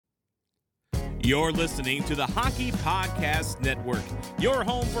You're listening to the Hockey Podcast Network, your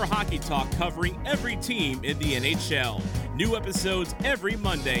home for hockey talk covering every team in the NHL. New episodes every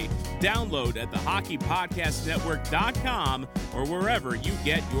Monday. Download at thehockeypodcastnetwork.com or wherever you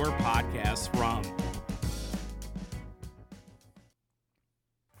get your podcasts from.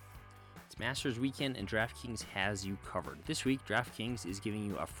 It's Masters Weekend and DraftKings has you covered. This week, DraftKings is giving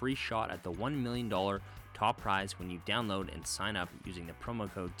you a free shot at the $1 million top prize when you download and sign up using the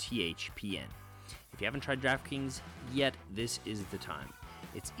promo code THPN. If you haven't tried DraftKings yet, this is the time.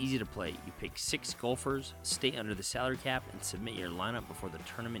 It's easy to play. You pick 6 golfers, stay under the salary cap, and submit your lineup before the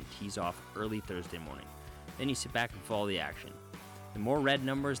tournament tees off early Thursday morning. Then you sit back and follow the action. The more red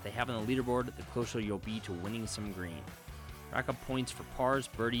numbers they have on the leaderboard, the closer you'll be to winning some green. Rack up points for pars,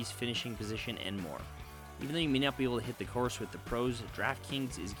 birdies, finishing position, and more. Even though you may not be able to hit the course with the pros,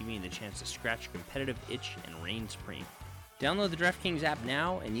 DraftKings is giving you the chance to scratch a competitive itch and reign supreme. Download the DraftKings app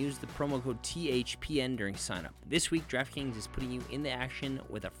now and use the promo code THPN during signup. This week, DraftKings is putting you in the action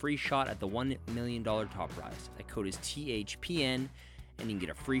with a free shot at the $1 million top prize. That code is THPN, and you can get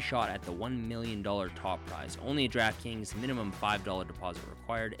a free shot at the $1 million top prize. Only at DraftKings, minimum $5 deposit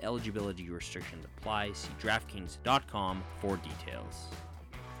required. Eligibility restrictions apply. See DraftKings.com for details.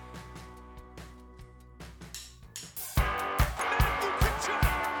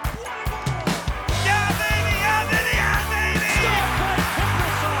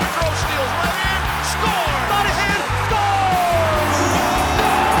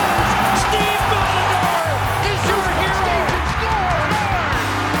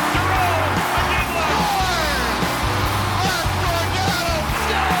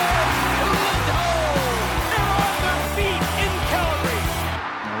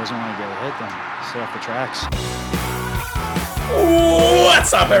 Off the tracks.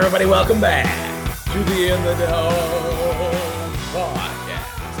 What's up, everybody? Welcome back to the In the Dome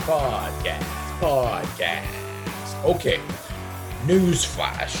podcast. Okay, news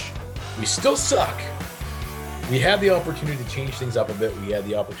flash. We still suck. We had the opportunity to change things up a bit. We had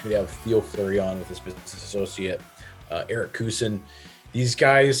the opportunity to have Theo Fleury on with his business associate, Erik Kusin. These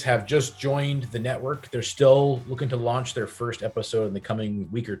guys have just joined the network. They're still looking to launch their first episode in the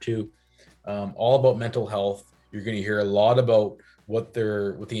coming week or two. All about mental health. You're going to hear a lot about what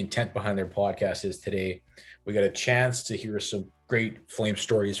the intent behind their podcast is today. We got a chance to hear some great Flame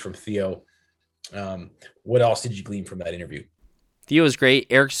stories from Theo. What else did you glean from that interview? Theo is great.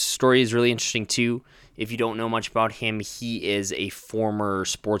 Erik's story is really interesting too. If you don't know much about him, he is a former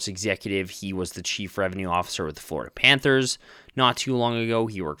sports executive. He was the chief revenue officer with the Florida Panthers not too long ago.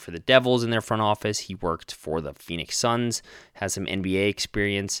 He worked for the Devils in their front office. He worked for the Phoenix Suns, has some NBA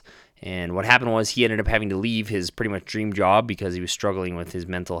experience. And what happened was he ended up having to leave his pretty much dream job because he was struggling with his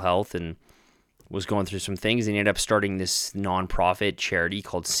mental health and was going through some things. And he ended up starting this nonprofit charity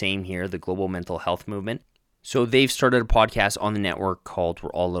called Same Here, the Global Mental Health Movement. So they've started a podcast on the network called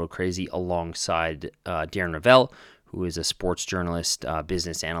We're All a Little Crazy alongside Darren Ravel, who is a sports journalist,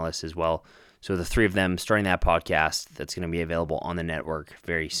 business analyst as well. So the three of them starting that podcast that's going to be available on the network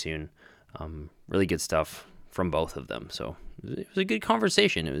very soon. Really good stuff from both of them. So it was a good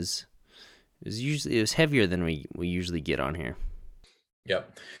conversation. It was heavier than we usually get on here.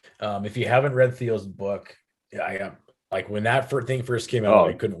 Yep. If you haven't read Theo's book, I like when that thing first came out,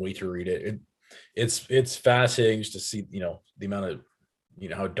 I couldn't wait to read it. It's fascinating just to see, the amount of,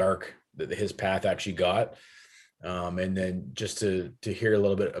 how dark his path actually got. And then just to hear a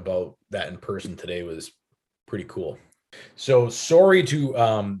little bit about that in person today was pretty cool. So sorry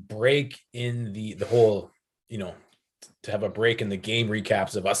to break in the whole, to have a break in the game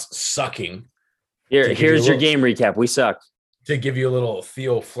recaps of us sucking. Here's your game recap. We sucked. To give you a little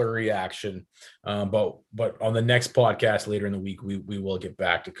Theo Fleury action. But on the next podcast later in the week, we will get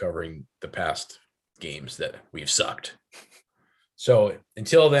back to covering the past games that we've sucked. So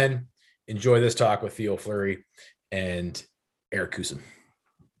until then, enjoy this talk with Theo Fleury and Erik Kusin.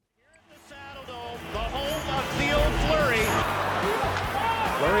 The home of Theo Fleury.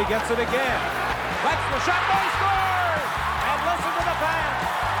 Fleury gets it again. That's the shot, they score! And listen to the pass.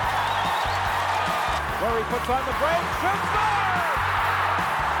 Fleury puts on the brake, shoots, score!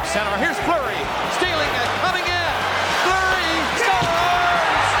 Center, here's Fleury, stealing it, coming in. Fleury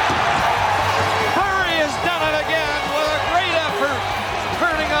scores! Fleury has done it again with a great effort,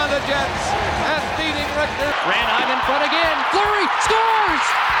 turning on the Jets and beating Richter. Ranheim in front again. Fleury scores!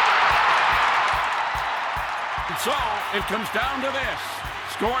 So it comes down to this.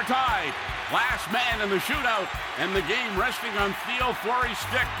 Score tied. Last man in the shootout. And the game resting on Theo Fleury's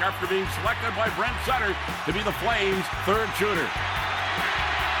stick after being selected by Brent Sutter to be the Flames' third shooter.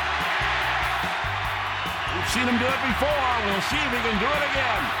 We've seen him do it before. We'll see if he can do it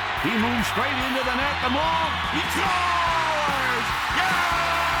again. He moves straight into the net. The move. He scores!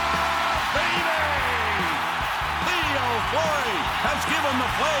 Yeah, baby! Theo Fleury has given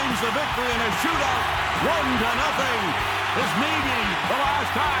the Flames the victory in a shootout, 1-0. This may be the last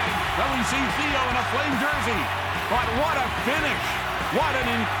time that we see Theo in a Flame jersey. But what a finish! What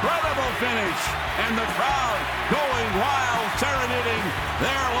an incredible finish! And the crowd going wild, serenading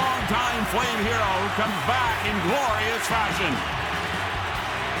their longtime Flame hero who comes back in glorious fashion.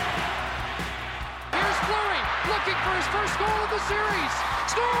 Here's Fleury looking for his first goal of the series.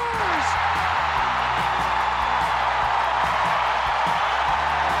 Scores!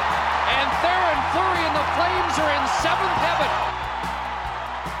 And Theoren Fleury and the Flames are in seventh heaven.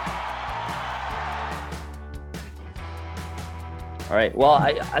 All right. Well,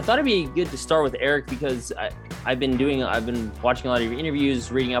 I thought it'd be good to start with Eric because I've been watching a lot of your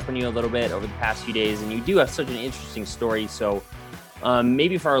interviews, reading up on you a little bit over the past few days, and you do have such an interesting story. So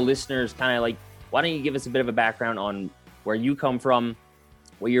maybe for our listeners, kind of like, why don't you give us a bit of a background on where you come from,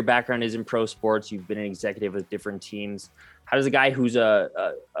 what your background is in pro sports? You've been an executive with different teams. How does a guy who's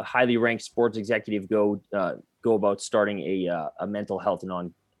a highly ranked sports executive go about starting a mental health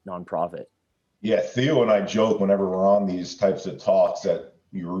nonprofit? Yeah, Theo and I joke whenever we're on these types of talks that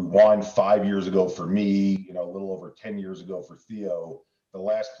you rewind 5 years ago for me, a little over 10 years ago for Theo, the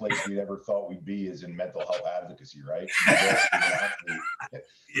last place we ever thought we'd be is in mental health advocacy, right?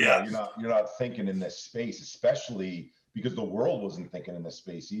 Yeah, you're not thinking in this space, especially because the world wasn't thinking in this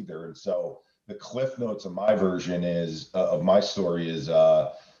space either. And so the cliff notes of my version of my story is,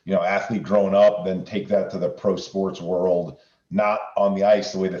 athlete growing up, then take that to the pro sports world. Not on the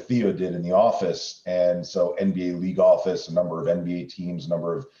ice the way that Theo did in the office. And so NBA league office, a number of NBA teams, a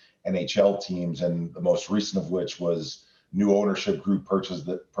number of NHL teams, and the most recent of which was new ownership group purchases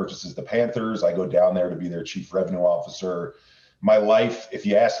the Panthers. I go down there to be their chief revenue officer. My life, if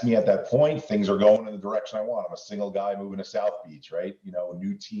you ask me at that point, things are going in the direction I want. I'm a single guy moving to South Beach, right? A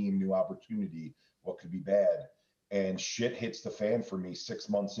new team, new opportunity. What could be bad? And shit hits the fan for me 6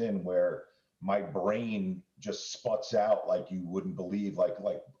 months in where my brain just sputs out like you wouldn't believe, like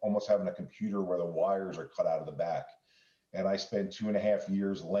almost having a computer where the wires are cut out of the back. And I spent 2.5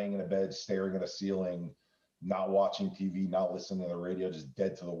 years laying in a bed, staring at a ceiling, not watching TV, not listening to the radio, just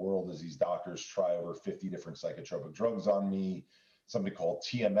dead to the world as these doctors try over 50 different psychotropic drugs on me, something called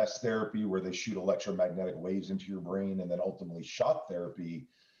TMS therapy, where they shoot electromagnetic waves into your brain, and then ultimately shock therapy.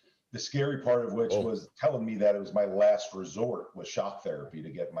 The scary part of which was telling me that it was my last resort was shock therapy to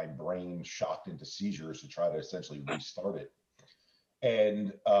get my brain shocked into seizures to try to essentially restart it.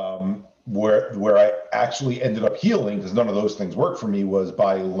 And where I actually ended up healing, because none of those things worked for me, was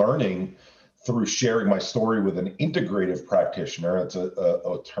by learning through sharing my story with an integrative practitioner. It's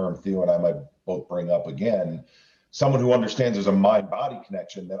a term Theo and I might both bring up again. Someone who understands there's a mind-body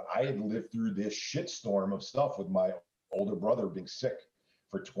connection, that I had lived through this shitstorm of stuff with my older brother being sick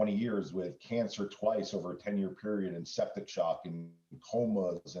for 20 years with cancer twice over a 10-year period, and septic shock and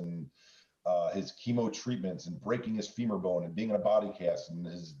comas, and his chemo treatments, and breaking his femur bone, and being in a body cast, and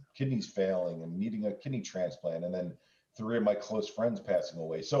his kidneys failing, and needing a kidney transplant, and then 3 of my close friends passing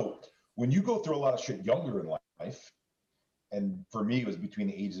away. So when you go through a lot of shit younger in life, and for me it was between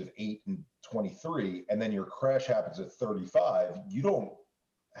the ages of 8 and 23, and then your crash happens at 35, you don't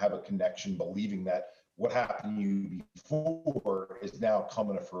have a connection believing that what happened to you before is now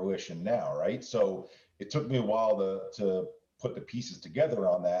coming to fruition now, right? So it took me a while to put the pieces together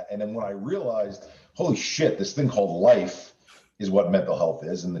on that. And then when I realized, holy shit, this thing called life is what mental health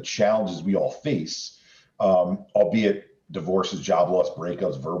is, and the challenges we all face, albeit divorces, job loss,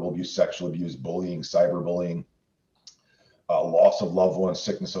 breakups, verbal abuse, sexual abuse, bullying, cyberbullying, loss of loved ones,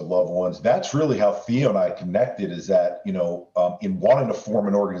 sickness of loved ones. That's really how Theo and I connected, is that, in wanting to form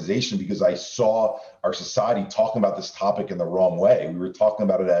an organization, because I saw our society talking about this topic in the wrong way. We were talking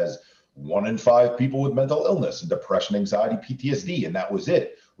about it as 1 in 5 people with mental illness and depression, anxiety, PTSD, and that was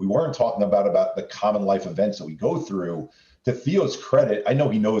it. We weren't talking about the common life events that we go through. To Theo's credit, I know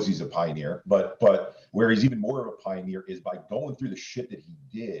he knows he's a pioneer, but where he's even more of a pioneer is by going through the shit that he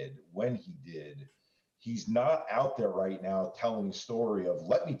did when he did. He's not out there right now telling the story of,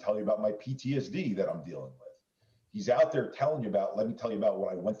 let me tell you about my PTSD that I'm dealing with. He's out there telling you about, let me tell you about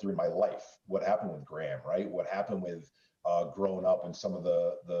what I went through in my life, what happened with Graham, right? What happened with growing up, and some of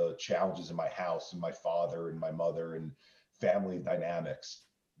the challenges in my house, and my father and my mother, and family dynamics.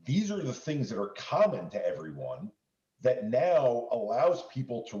 These are the things that are common to everyone, that now allows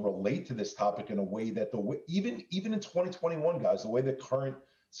people to relate to this topic in a way that even in 2021, guys, the way that current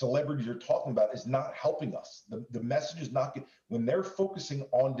celebrities are talking about is not helping us. The message is not when they're focusing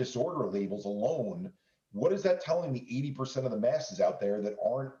on disorder labels alone, what is that telling the 80% of the masses out there that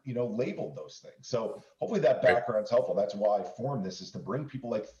aren't, labeled those things? So hopefully that background's helpful. That's why I formed this, is to bring people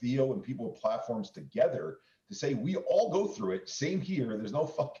like Theo and people with platforms together to say, we all go through it. Same here. There's no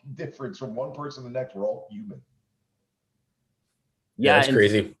fucking difference from one person to the next. We're all human. Yeah, that's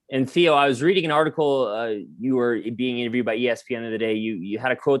crazy. And Theo, I was reading an article. You were being interviewed by ESPN the other day. You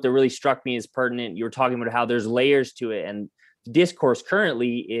had a quote that really struck me as pertinent. You were talking about how there's layers to it, and the discourse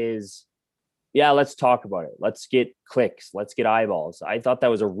currently is, yeah, let's talk about it. Let's get clicks. Let's get eyeballs. I thought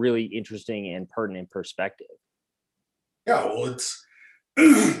that was a really interesting and pertinent perspective. Yeah, well, it's.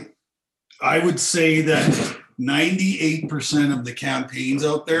 I would say that 98% of the campaigns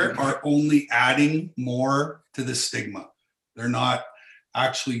out there are only adding more to the stigma. They're not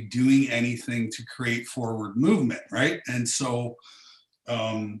actually doing anything to create forward movement, right? And so,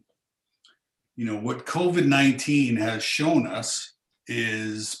 what COVID-19 has shown us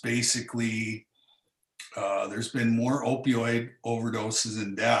is basically there's been more opioid overdoses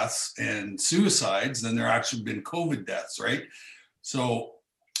and deaths and suicides than there actually been COVID deaths, right? So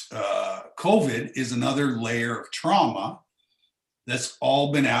COVID is another layer of trauma that's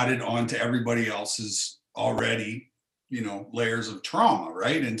all been added onto everybody else's already, layers of trauma,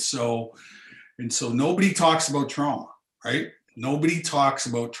 right? And so nobody talks about trauma, right? Nobody talks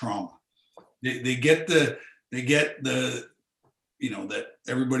about trauma. They get the that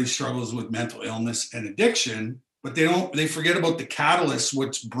everybody struggles with mental illness and addiction, but they forget about the catalyst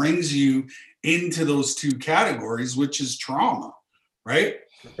which brings you into those two categories, which is trauma, right?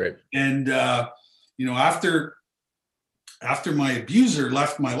 Right. And after my abuser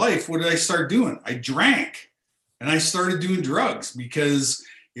left my life, what did I start doing? I drank, and I started doing drugs because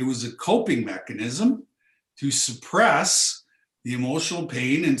it was a coping mechanism to suppress the emotional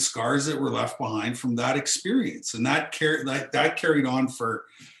pain and scars that were left behind from that experience. And that carried on for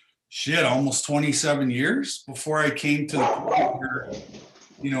almost 27 years before I came to the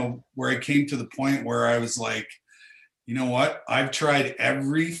point where I was like, you know what? I've tried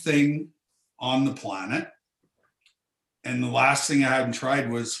everything on the planet, and the last thing I hadn't tried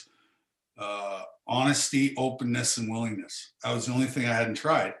was honesty, openness, and willingness. That was the only thing I hadn't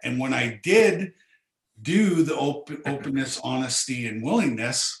tried. And when I did do the openness, honesty, and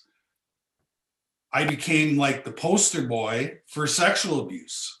willingness, I became like the poster boy for sexual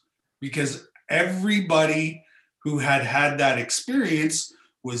abuse, because everybody who had that experience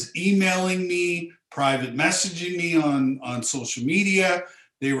was emailing me, private messaging me on social media.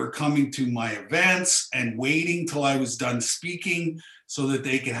 They were coming to my events and waiting till I was done speaking so that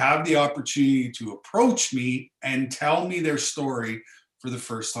they could have the opportunity to approach me and tell me their story for the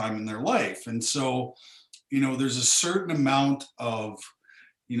first time in their life. And so, there's a certain amount of,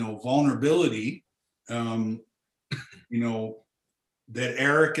 vulnerability, that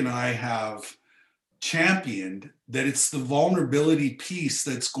Eric and I have championed, that it's the vulnerability piece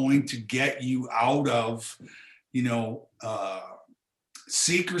that's going to get you out of,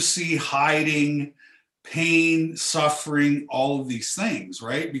 secrecy, hiding, pain, suffering, all of these things,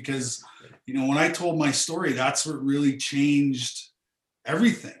 right? Because, when I told my story, that's what really changed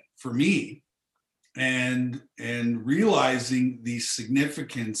everything for me. And realizing the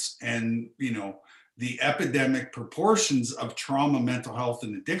significance and, the epidemic proportions of trauma, mental health,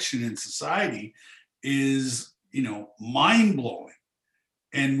 and addiction in society is, mind-blowing.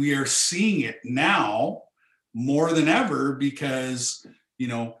 And we are seeing it now more than ever because,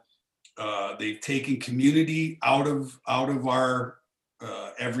 they've taken community out of our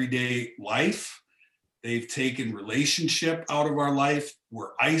everyday life. They've taken relationship out of our life.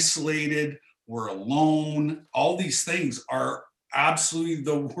 We're isolated. We're alone. All these things are absolutely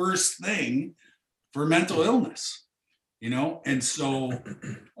the worst thing for mental illness, And so,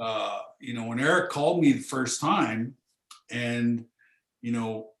 when Eric called me the first time, and,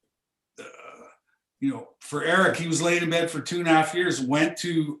 for Eric, he was laying in bed for 2.5 years, went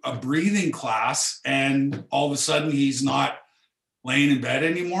to a breathing class, and all of a sudden he's not laying in bed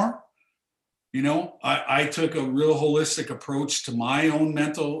anymore. I took a real holistic approach to my own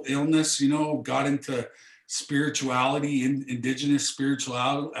mental illness, got into spirituality, indigenous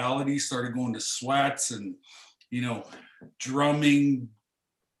spirituality, started going to sweats and, drumming,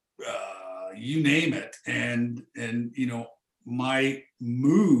 you name it. And, my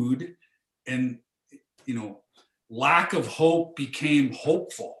mood and, lack of hope became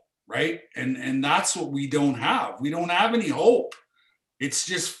hopeful, right? And that's what we don't have. We don't have any hope. It's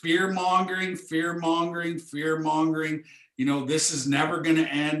just fear mongering. This is never going to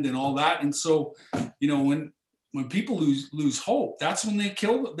end and all that. And so, when people lose hope, that's when they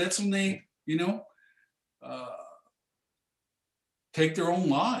kill. That's when they, take their own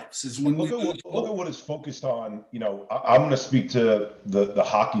lives. Is when look at what it's focused on. You know, I'm going to speak to the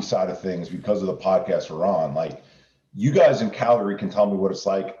hockey side of things because of the podcast we're on. Like, you guys in Calgary can tell me what it's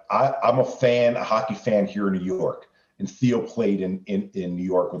like. I'm a hockey fan here in New York, and Theo played in New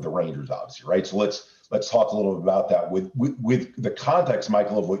York with the Rangers, obviously, right? So let's talk a little bit about that with the context,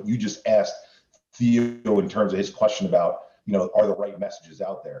 Michael, of what you just asked Theo in terms of his question about, you know, are the right messages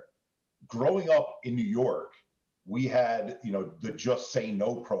out there? Growing up in New York, we had, you know, the Just Say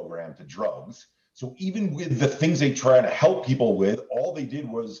No program to drugs. So even with the things they try to help people with, all they did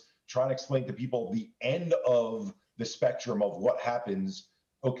was try and explain to people the end of the spectrum of what happens.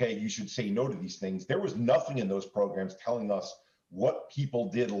 Okay, you should say no to these things. There was nothing in those programs telling us what people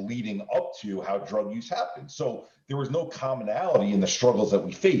did leading up to how drug use happened. So there was no commonality in the struggles that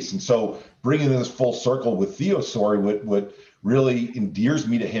we face. And so bringing this full circle with Theo's story, what really endears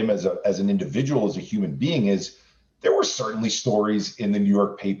me to him as an individual, as a human being, is there were certainly stories in the New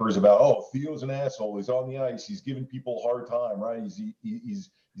York papers about, oh, Theo's an asshole. He's on the ice. He's giving people a hard time, right? He's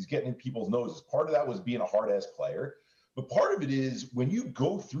getting in people's noses. Part of that was being a hard-ass player. But part of it is when you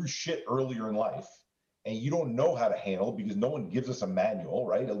go through shit earlier in life and you don't know how to handle it because no one gives us a manual,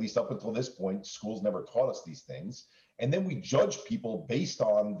 right? At least up until this point, schools never taught us these things. And then we judge people based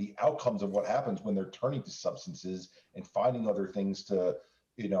on the outcomes of what happens when they're turning to substances and finding other things to,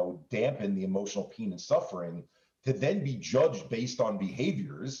 you know, dampen the emotional pain and suffering, to then be judged based on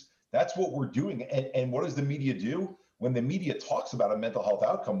behaviors. That's what we're doing. And what does the media do? When the media talks about a mental health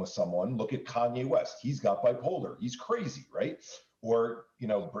outcome with someone, look at Kanye West. He's got bipolar. He's crazy, right? Or, you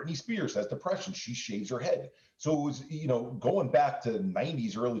know, Britney Spears has depression. She shaves her head. So it was, you know, going back to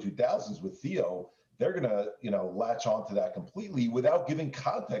 90s, early 2000s with Theo, they're going to, you know, latch onto that completely without giving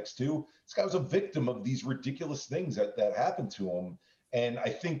context to this guy was a victim of these ridiculous things that happened to him. And I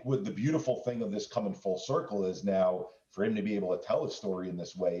think what the beautiful thing of this coming full circle is now for him to be able to tell his story in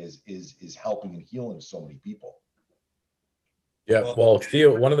this way is helping and healing so many people. Yeah, well,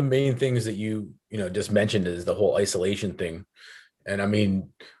 Theo, one of the main things that you just mentioned is the whole isolation thing. And I mean,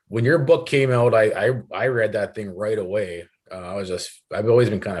 when your book came out, I read that thing right away. I've always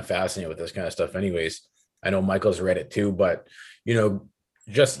been kind of fascinated with this kind of stuff anyways. I know Michael's read it too, but, you know,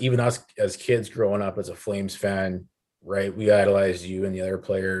 just even us as kids growing up as a Flames fan, right? We idolized you and the other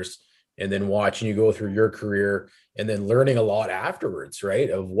players, and then watching you go through your career and then learning a lot afterwards, right?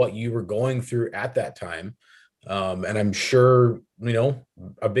 Of what you were going through at that time. And I'm sure, you know,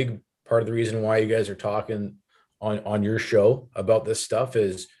 a big part of the reason why you guys are talking on your show about this stuff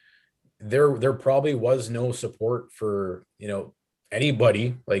is there probably was no support for, you know,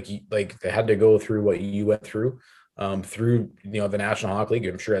 anybody like they had to go through what you went through, through, you know, the National Hockey League.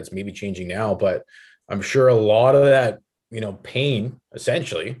 I'm sure that's maybe changing now, but I'm sure a lot of that, you know, pain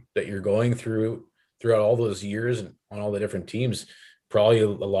essentially that you're going through throughout all those years and on all the different teams, probably a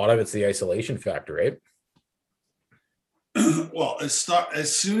lot of it's the isolation factor, right? Well,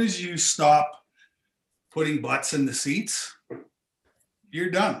 as soon as you stop putting butts in the seats,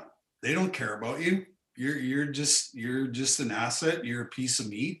 you're done. They don't care about you. You're just an asset. You're a piece of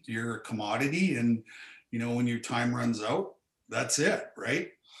meat. You're a commodity. And, you know, when your time runs out, that's it. Right.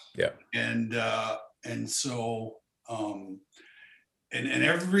 Yeah. And so, and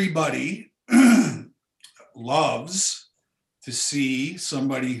everybody loves to see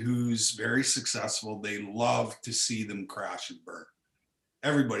somebody who's very successful. They love to see them crash and burn.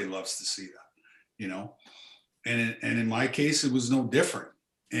 Everybody loves to see that, you know, and in my case, it was no different.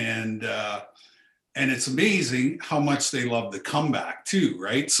 And it's amazing how much they love the comeback too,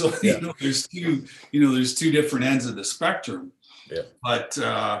 right? So, yeah. There's two different ends of the spectrum. Yeah. But,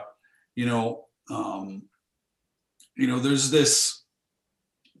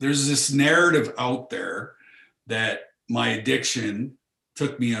 there's this narrative out there that my addiction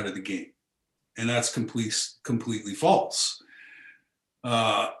took me out of the game. And that's completely false.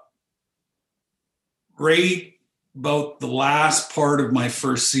 Right about the last part of my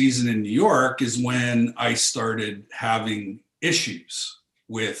first season in New York is when I started having issues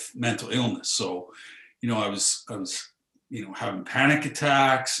with mental illness. So, you know, I was, you know, having panic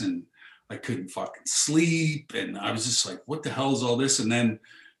attacks and I couldn't fucking sleep. And I was just like, what the hell is all this? And then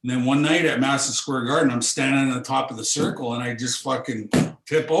one night at Madison Square Garden, I'm standing on the top of the circle and I just fucking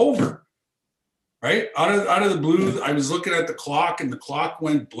tip over, right? Out of the blue, I was looking at the clock and the clock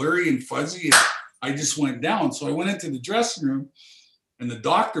went blurry and fuzzy and I just went down. So I went into the dressing room and the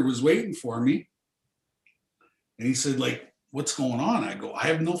doctor was waiting for me. And he said, like, what's going on? I go, I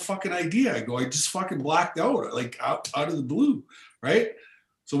have no fucking idea. I go, I just fucking blacked out, like out of the blue, right?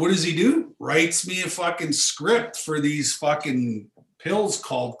 So what does he do? Writes me a fucking script for these fucking pills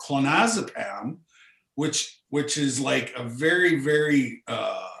called clonazepam. which is like a very, very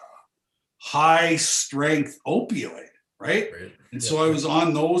high strength opioid, right? And so I was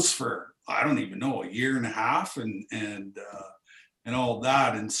on those for, I don't even know, a year and a half and all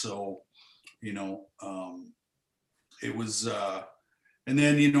that. And so, you know, it was, and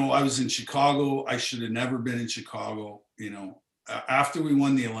then, you know, I was in Chicago. I should have never been in Chicago. You know, after we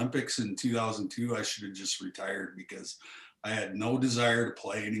won the Olympics in 2002, I should have just retired because I had no desire to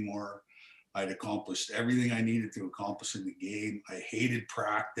play anymore. I'd accomplished everything I needed to accomplish in the game. I hated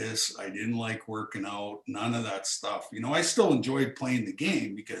practice. I didn't like working out, none of that stuff. You know, I still enjoyed playing the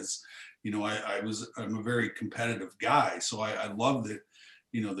game because, you know, I'm a very competitive guy. So I love the,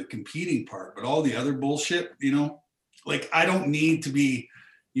 you know, the competing part, but all the other bullshit, you know, like I don't need to be,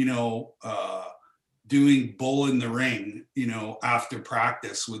 you know, doing bull in the ring, you know, after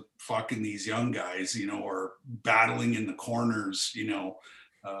practice with fucking these young guys, you know, or battling in the corners, you know,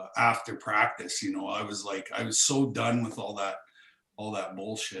 after practice. You know, I was so done with all that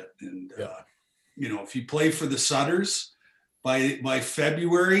bullshit. And you know, if you play for the Sutters, by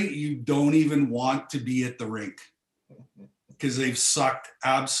February, you don't even want to be at the rink because they've sucked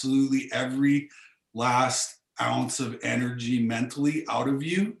absolutely every last ounce of energy mentally out of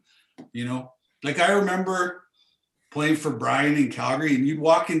you. You know, like I remember playing for Brian in Calgary, and you'd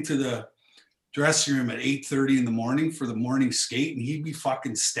walk into the dressing room at 8:30 in the morning for the morning skate, and he'd be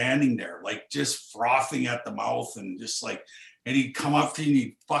fucking standing there like just frothing at the mouth and just like, and he'd come up to you and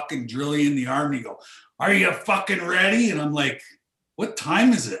he'd fucking drill you in the arm and he'd go, "Are you fucking ready?" And I'm like, "What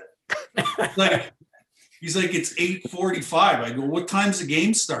time is it?" Like, he's like, "It's 8:45. I go, "What time's the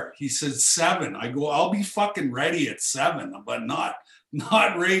game start?" He says 7. I go, "I'll be fucking ready at 7, but not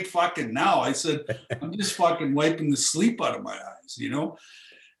right fucking now." I said, "I'm just fucking wiping the sleep out of my eyes, you know?"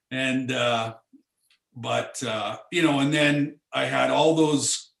 And, you know, and then I had all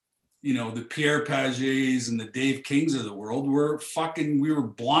those, you know, the Pierre Pagets and the Dave Kings of the world we were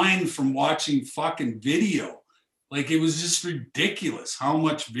blind from watching fucking video. Like, it was just ridiculous how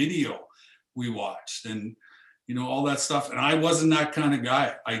much video we watched and, you know, all that stuff. And I wasn't that kind of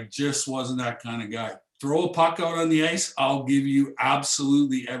guy. I just wasn't that kind of guy. Throw a puck out on the ice, I'll give you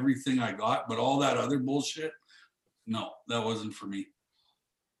absolutely everything I got. But all that other bullshit, no, that wasn't for me.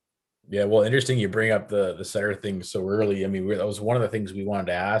 Yeah, well, interesting you bring up the center thing so early. I mean, that was one of the things we wanted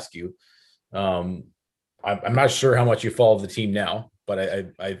to ask you. I'm not sure how much you follow the team now, but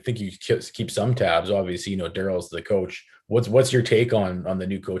I think you keep some tabs. Obviously, you know, Daryl's the coach. What's your take on the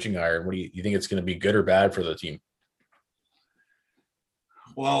new coaching hire? What do you think it's going to be good or bad for the team?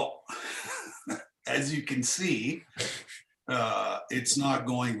 Well, as you can see, it's not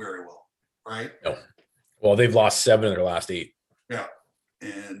going very well, right? No. Well, they've lost 7 of their last 8. Yeah.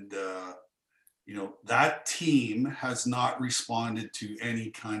 And, you know, that team has not responded to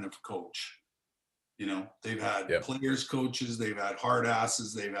any kind of coach. You know, they've had players, coaches, they've had hard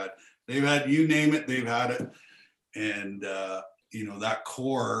asses, they've had, you name it, they've had it. And, you know, that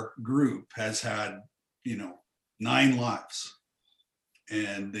core group has had, you know, 9 lives.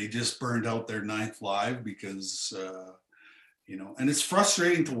 And they just burned out their 9th live because, you know, and it's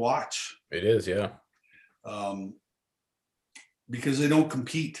frustrating to watch. It is, yeah. Because they don't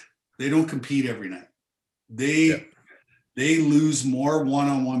compete. They don't compete every night. They lose more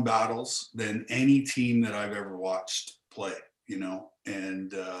one-on-one battles than any team that I've ever watched play, you know.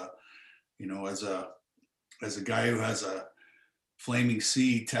 And you know, as a guy who has a Flaming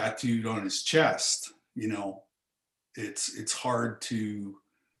C tattooed on his chest, you know, it's hard to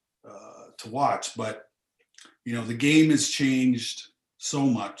watch. But you know, the game has changed so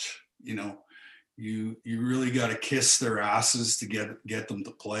much, you know. You really got to kiss their asses to get them to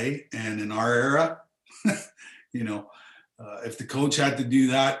play. And in our era, you know, if the coach had to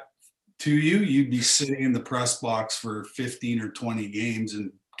do that to you, you'd be sitting in the press box for 15 or 20 games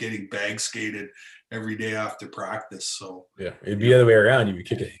and getting bag skated every day after practice. So yeah, it'd be the other way around. You'd be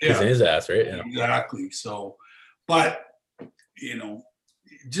kissing his ass, right? Yeah. Exactly. So, but you know,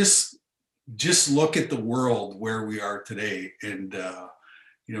 just look at the world where we are today, and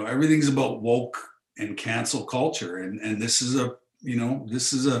you know, everything's about woke and cancel culture. And this is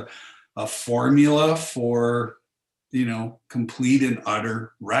a formula for, you know, complete and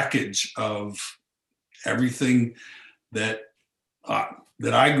utter wreckage of everything that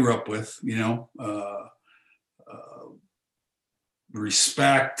I grew up with, you know.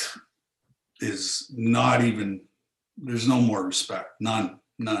 Respect is not even, there's no more respect, none,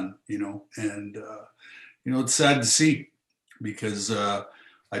 you know. And, you know, it's sad to see because,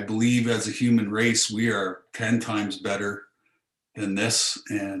 I believe as a human race, we are 10 times better than this.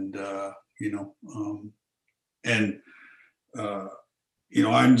 And, you know,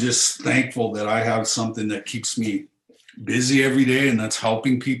 I'm just thankful that I have something that keeps me busy every day, and that's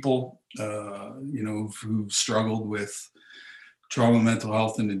helping people, who've struggled with trauma, mental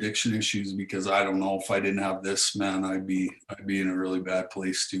health, and addiction issues, because I don't know, if I didn't have this, man, I'd be in a really bad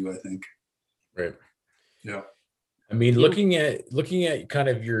place too, I think. Right. Yeah. I mean, looking at kind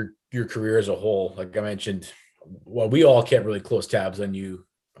of your career as a whole, like I mentioned, well, we all kept really close tabs on you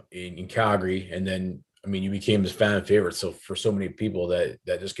in Calgary, and then, I mean, you became this fan favorite. So for so many people that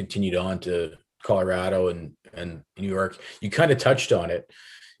just continued on to Colorado and New York, you kind of touched on it.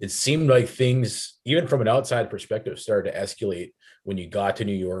 It seemed like things, even from an outside perspective, started to escalate when you got to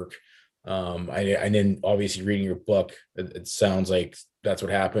New York. And then obviously reading your book, it sounds like that's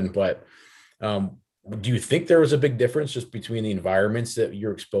what happened. But do you think there was a big difference just between the environments that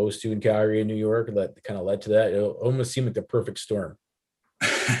you're exposed to in Calgary and New York that kind of led to that? It almost seemed like the perfect storm.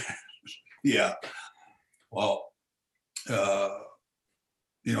 Yeah. Well,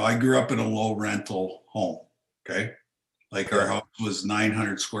 I grew up in a low rental home. Okay. Like our house was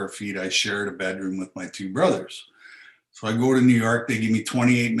 900 square feet. I shared a bedroom with my two brothers. So I go to New York, they give me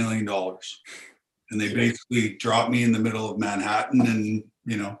 $28 million, and they basically drop me in the middle of Manhattan and,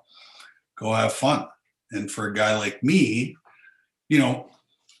 go have fun. And for a guy like me,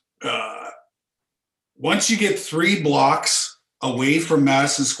 once you get 3 blocks away from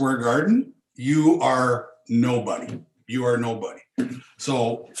Madison Square Garden, you are nobody. You are nobody.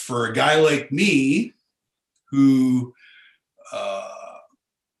 So for a guy like me who,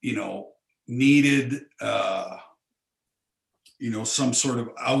 needed, some sort of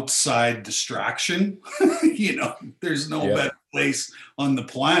outside distraction, there's no better place on the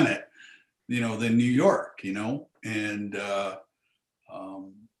planet, than New York, and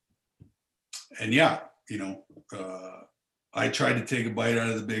yeah, I tried to take a bite out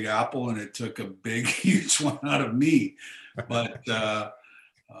of the Big Apple, and it took a big, huge one out of me. But,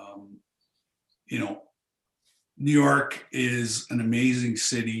 New York is an amazing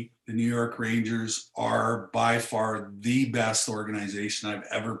city. The New York Rangers are by far the best organization I've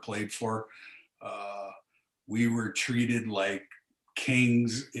ever played for. We were treated like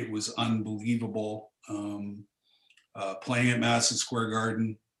kings. It was unbelievable. Playing at Madison Square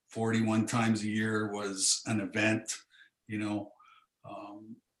Garden 41 times a year was an event,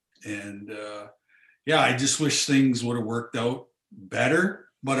 I just wish things would have worked out better.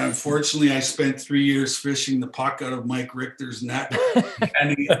 But unfortunately, I spent 3 years fishing the puck out of Mike Richter's net,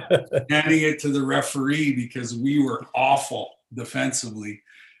 handing it to the referee, because we were awful defensively.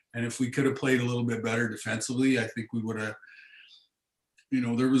 And if we could have played a little bit better defensively, I think we would have,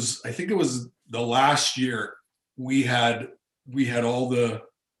 I think it was the last year we had all the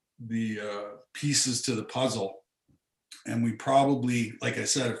pieces to the puzzle. And we probably, like I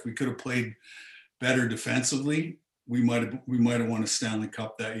said, if we could have played better defensively, we might have won a Stanley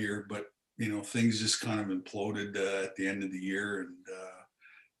Cup that year. But things just kind of imploded at the end of the year, and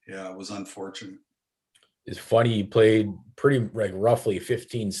it was unfortunate. It's funny, you played pretty roughly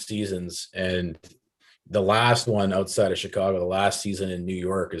 15 seasons, and the last one outside of Chicago, the last season in New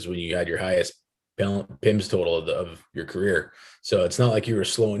York, is when you had your highest PIMS total of your career. So it's not like you were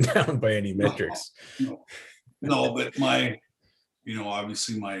slowing down by any metrics. No, but my,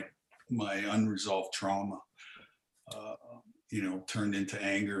 obviously my unresolved trauma, turned into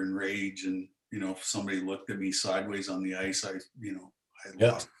anger and rage. And, if somebody looked at me sideways on the ice,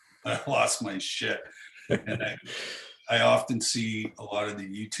 I lost my shit. And I often see a lot of the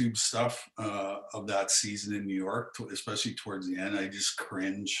YouTube stuff of that season in New York, especially towards the end. I just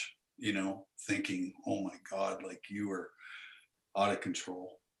cringe, thinking, oh my God, like you were out of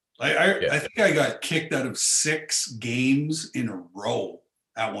control. I think I got kicked out of 6 games in a row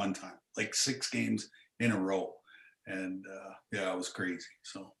at one time, like 6 games in a row. And it was crazy.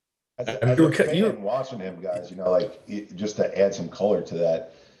 So as a fan watching him, guys, just to add some color to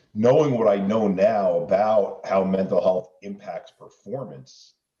that, knowing what I know now about how mental health impacts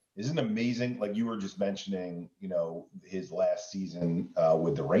performance, isn't amazing. Like you were just mentioning, his last season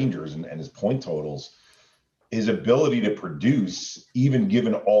with the Rangers and his point totals, his ability to produce, even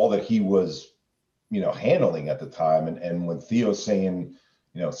given all that he was, handling at the time. And when Theo's saying,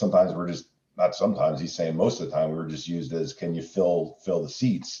 sometimes we're just, not sometimes, he's saying most of the time we were just used as, can you fill the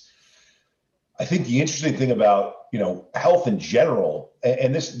seats? I think the interesting thing about, health in general,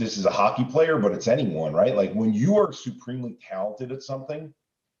 and this is a hockey player, but it's anyone, right? Like when you are supremely talented at something,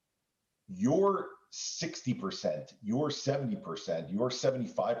 your 60%, your 70%, your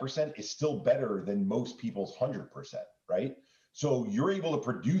 75% is still better than most people's 100%, right? So you're able to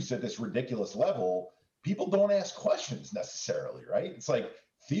produce at this ridiculous level. People don't ask questions necessarily, right? It's like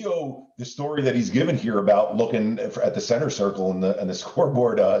Theo, the story that he's given here about looking at the center circle and the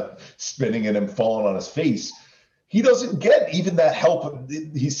scoreboard spinning and him falling on his face, he doesn't get even that help.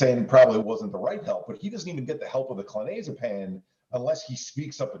 He's saying probably wasn't the right help, but he doesn't even get the help of the clonazepam unless he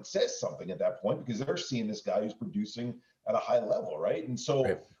speaks up and says something at that point, because they're seeing this guy who's producing at a high level, right? And so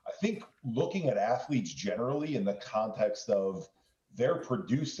I think looking at athletes generally in the context of they're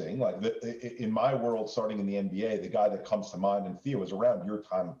producing, like in my world, starting in the NBA, the guy that comes to mind, and Theo was around your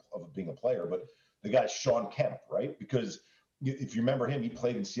time of being a player, but the guy Shawn Kemp, right? Because if you remember him, he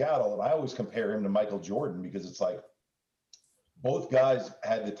played in Seattle, and I always compare him to Michael Jordan, because it's like both guys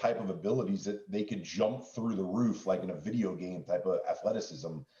had the type of abilities that they could jump through the roof, like in a video game type of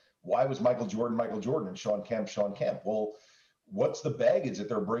athleticism. Why was Michael Jordan and Shawn Kemp? Well, what's the baggage that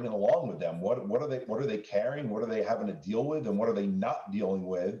they're bringing along with them? What are they carrying? What are they having to deal with? And what are they not dealing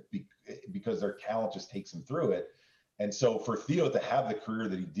with because their talent just takes them through it? And so for Theo to have the career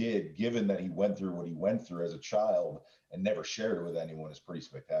that he did, given that he went through what he went through as a child and never shared it with anyone, is pretty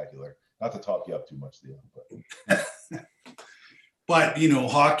spectacular. Not to talk you up too much, Theo. But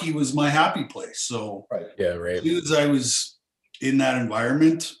hockey was my happy place. So as soon as I was in that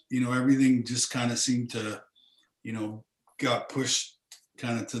environment, everything just kind of seemed to, got pushed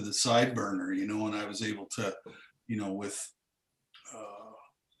kind of to the side burner, and I was able to,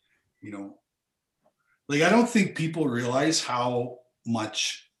 like, I don't think people realize how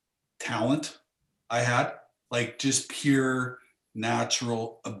much talent I had, like just pure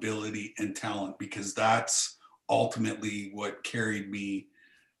natural ability and talent, because that's ultimately what carried me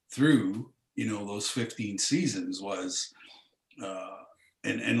through, those 15 seasons was,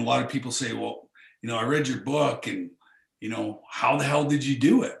 and a lot of people say, well, I read your book and, how the hell did you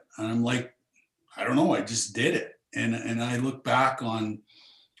do it? And I'm like, I don't know. I just did it. And I look back on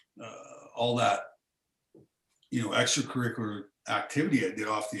all that, extracurricular activity I did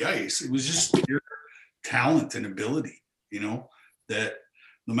off the ice. It was just pure talent and ability, that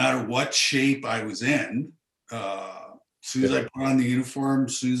no matter what shape I was in, as soon as I put on the uniform,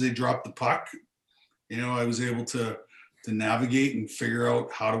 as soon as they dropped the puck, I was able to navigate and figure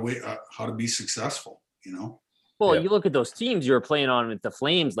out how to be successful, Well, you look at those teams you were playing on with the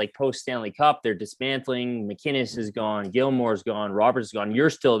Flames, like post Stanley Cup, they're dismantling. McInnes is gone, Gilmore's gone, Roberts is gone.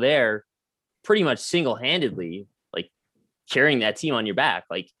 You're still there, pretty much single-handedly, like carrying that team on your back.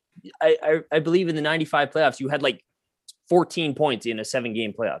 Like I believe in the 95 playoffs, you had like 14 points in a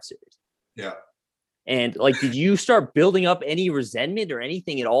 7-game playoff series. Yeah. And like, did you start building up any resentment or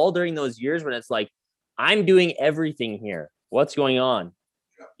anything at all during those years when it's like, I'm doing everything here? What's going on?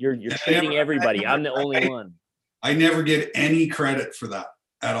 You're treating everybody. I'm the only one. I never get any credit for that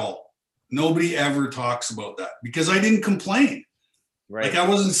at all. Nobody ever talks about that because I didn't complain. Right. Like I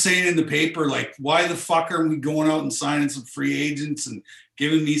wasn't saying in the paper, like, why the fuck are we going out and signing some free agents and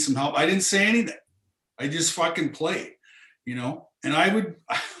giving me some help? I didn't say anything. I just fucking played, and I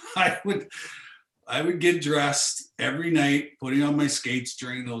would get dressed every night, putting on my skates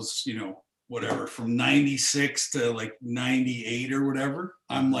during those, whatever, from 96 to like 98 or whatever.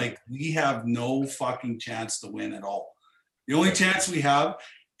 I'm like, we have no fucking chance to win at all. The only chance we have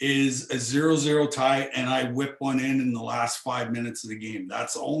is a 0-0 tie, and I whip one in the last 5 minutes of the game.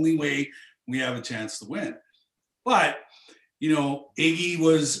 That's the only way we have a chance to win. But, Iggy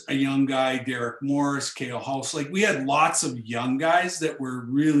was a young guy, Derek Morris, Cale House. Like, we had lots of young guys that were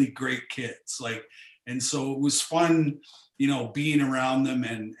really great kids. Like, and so it was fun, being around them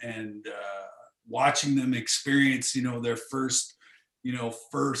and watching them experience, their first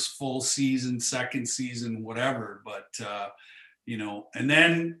full season, second season, whatever. But, and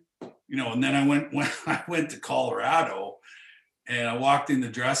then when I went to Colorado and I walked in the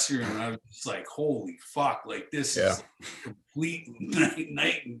dressing room and I was just like, holy fuck, like this is complete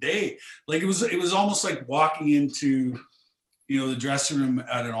night and day. Like it was almost like walking into, the dressing room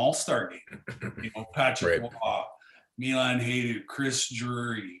at an all-star game, Patrick Waugh, Milan Haydu, Chris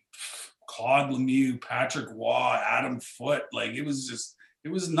Drury, Claude Lemieux, Patrick Waugh, Adam Foote. Like it was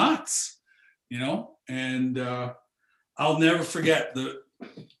nuts, and I'll never forget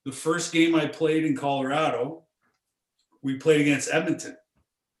the first game I played in Colorado. We played against Edmonton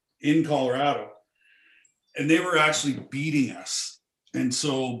in Colorado, and they were actually beating us. And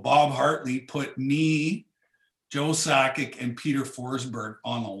so Bob Hartley put me, Joe Sakic, and Peter Forsberg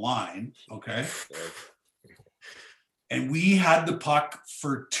on the line, okay? And we had the puck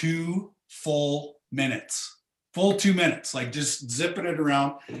for 2 full 2 minutes, like just zipping it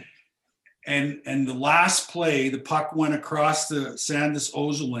around. And the last play, the puck went across to Sandis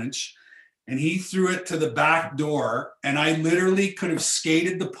Ozolinsh, and he threw it to the back door. And I literally could have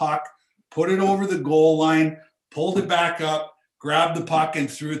skated the puck, put it over the goal line, pulled it back up, grabbed the puck and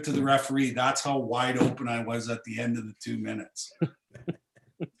threw it to the referee. That's how wide open I was at the end of the 2 minutes.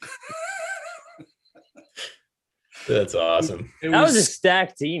 That's awesome. That was a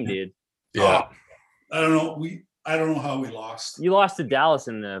stacked team, dude. Yeah. I don't know. I don't know how we lost. You lost to Dallas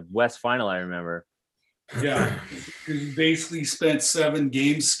in the West Final, I remember. Yeah, because you basically spent 7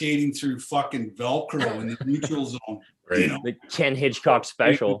 games skating through fucking Velcro in the neutral zone. Right. You know, The Ken Hitchcock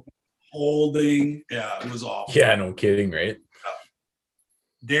special. holding. Yeah, it was awful. Yeah, no kidding, right?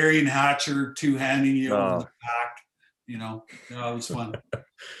 Darian Hatcher two-handing you over Oh. the back. You know, yeah, it was fun.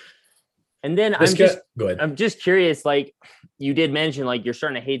 And then Go ahead. I'm just curious, like you did mention, like you're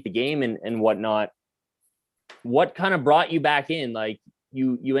starting to hate the game and whatnot. What kind of brought you back in? Like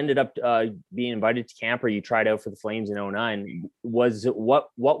you ended up being invited to camp, or you tried out for the Flames in 2009.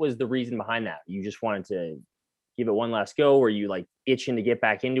 What was the reason behind that? You just wanted to give it one last go? Were you like itching to get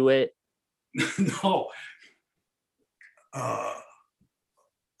back into it? No.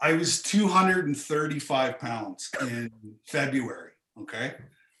 I was 235 pounds in February. Okay.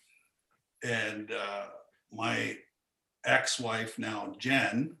 And my ex-wife, now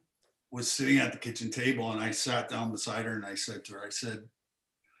Jen, was sitting at the kitchen table, and I sat down beside her and I said to her, I said,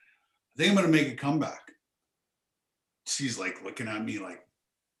 I think I'm going to make a comeback. She's like looking at me like,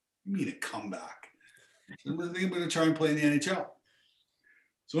 you mean a comeback? I said, I think I'm going to try and play in the NHL.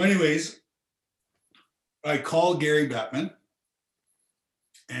 So anyways, I called Gary Bettman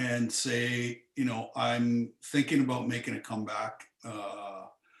and say, you know, I'm thinking about making a comeback,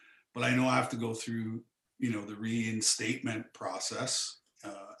 but I know I have to go through, you know, the reinstatement process.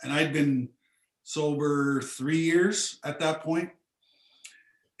 And I'd been sober 3 years at that point.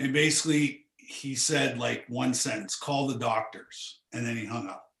 And basically he said like one sentence, call the doctors. And then he hung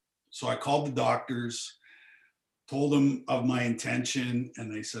up. So I called the doctors, told them of my intention,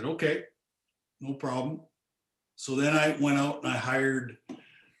 and they said, okay, no problem. So then I went out and I hired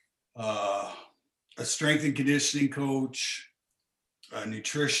a strength and conditioning coach, a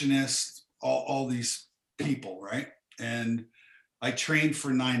nutritionist, all these people, right? And I trained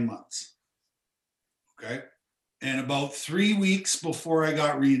for 9 months. Okay. And about 3 weeks before I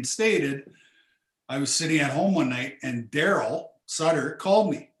got reinstated, I was sitting at home one night and Daryl Sutter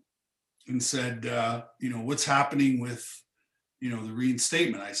called me and said, you know, what's happening with, you know, the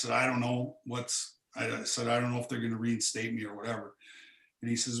reinstatement? I said, I don't know I said, I don't know if they're going to reinstate me or whatever. And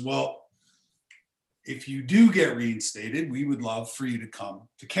he says, well, if you do get reinstated, we would love for you to come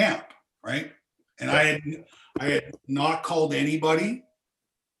to camp. Right. And I had not called anybody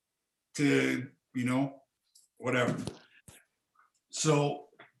to, you know, whatever. So.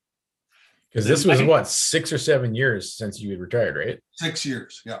 Because this was what, 6 or 7 years since you had retired, right? 6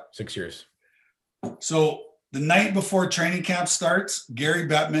 years. Yeah. 6 years. So the night before training camp starts, Gary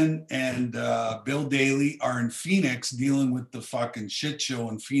Bettman and Bill Daly are in Phoenix dealing with the fucking shit show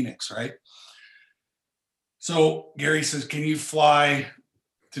in Phoenix, right? So Gary says, can you fly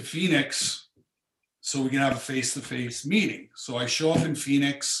to Phoenix so we can have a face-to-face meeting? So I show up in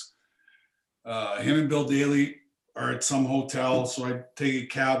Phoenix. Him and Bill Daly are at some hotel. So I take a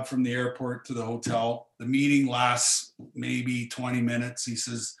cab from the airport to the hotel. The meeting lasts maybe 20 minutes. He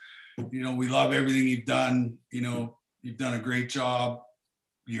says, you know, we love everything you've done. You know, you've done a great job.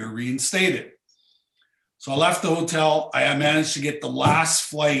 You're reinstated. So I left the hotel. I managed to get the last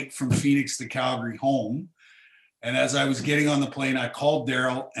flight from Phoenix to Calgary home. And as I was getting on the plane, I called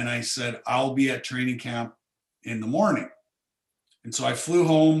Daryl and I said, I'll be at training camp in the morning. And so I flew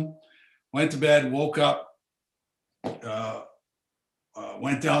home, went to bed, woke up,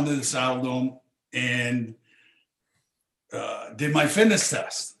 went down to the Saddle Dome and did my fitness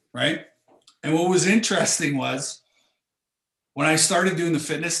test, right? And what was interesting was when I started doing the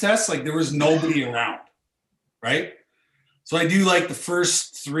fitness test, like there was nobody around, right? So I do like the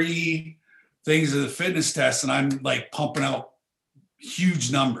first 3 things of the fitness test and I'm like pumping out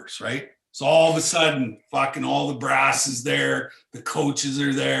huge numbers, right? So all of a sudden, fucking all the brass is there, the coaches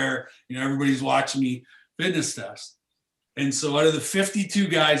are there, you know, everybody's watching me fitness test. And so out of the 52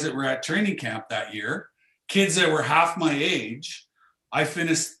 guys that were at training camp that year, kids that were half my age, I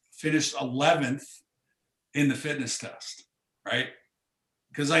finished 11th in the fitness test, right?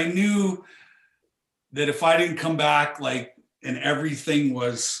 Because I knew that if I didn't come back like and everything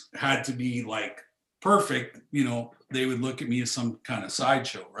had to be like perfect, you know, they would look at me as some kind of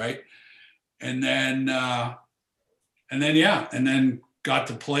sideshow, right? And then got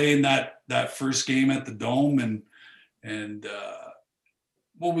to play in that first game at the Dome, and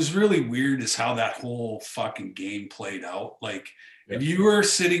what was really weird is how that whole fucking game played out. Like, if you were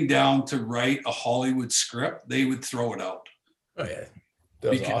sitting down to write a Hollywood script, they would throw it out. Oh yeah,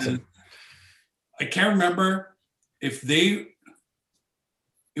 that was awesome. I can't remember if they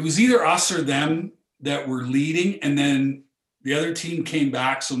it was either us or them that were leading, and then the other team came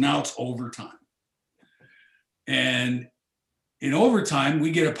back. So now it's overtime. And in overtime,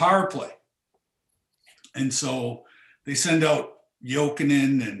 we get a power play. And so they send out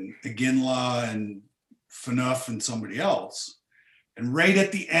Jokinen and Iginla and Phaneuf and somebody else. And right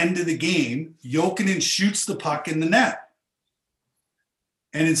at the end of the game, Jokinen shoots the puck in the net.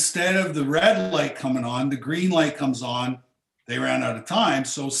 And instead of the red light coming on, the green light comes on. They ran out of time,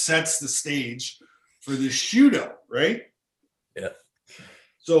 so sets the stage for the shootout, right? Yeah.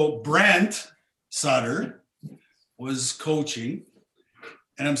 So Brent Sutter was coaching,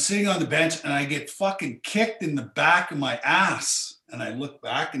 and I'm sitting on the bench, and I get fucking kicked in the back of my ass. And I look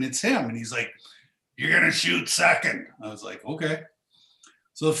back, and it's him. And he's like, "You're going to shoot second." I was like, okay.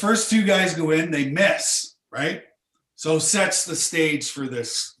 So the first two guys go in, they miss, right? So sets the stage for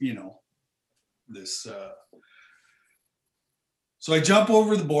this, so I jump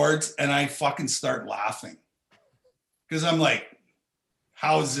over the boards and I fucking start laughing. Because I'm like,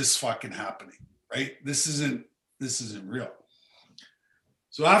 how is this fucking happening? Right? This isn't real.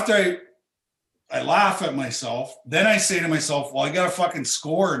 So after I laugh at myself, then I say to myself, well, I got to fucking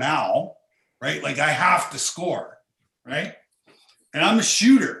score now, right? Like I have to score, right? And I'm a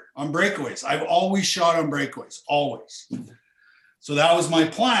shooter on breakaways. I've always shot on breakaways, always. So that was my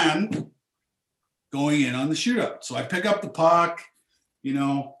plan going in on the shootout. So I pick up the puck,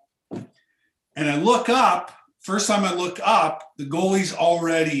 and I look up. First time I look up, the goalie's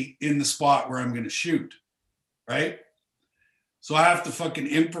already in the spot where I'm going to shoot, right? So I have to fucking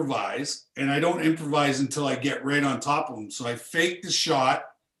improvise, and I don't improvise until I get right on top of him. So I fake the shot.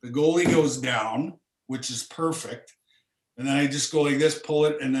 The goalie goes down, which is perfect. And then I just go like this, pull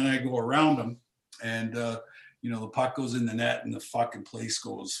it, and then I go around him. And, the puck goes in the net and the fucking place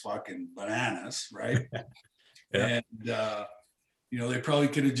goes fucking bananas, right? Yeah. And, they probably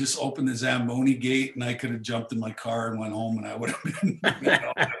could have just opened the Zamboni gate and I could have jumped in my car and went home and I would have been, that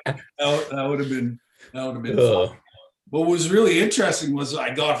would have been fun. What was really interesting was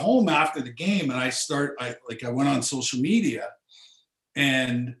I got home after the game and I went on social media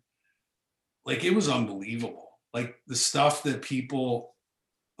and like, it was unbelievable. Like the stuff that people,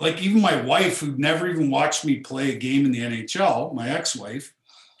 like even my wife, who'd never even watched me play a game in the NHL, my ex-wife,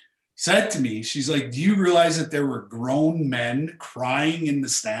 said to me, she's like, do you realize that there were grown men crying in the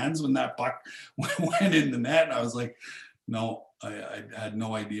stands when that puck went in the net? And I was like, no, I had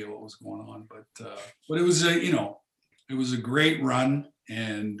no idea what was going on. But it was it was a great run.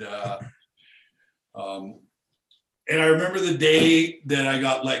 And I remember the day that I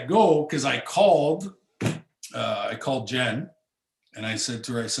got let go because I called Jen and I said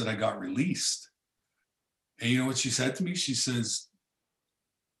to her, I got released. And you know what she said to me? She says,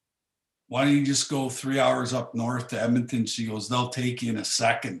 why don't you just go 3 hours up north to Edmonton? She goes, they'll take you in a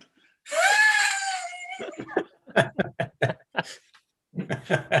second.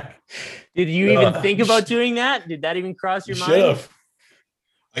 Did you even think about doing that? Did that even cross your mind?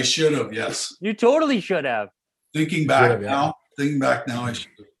 I should have, yes. You totally should have. Thinking back now, I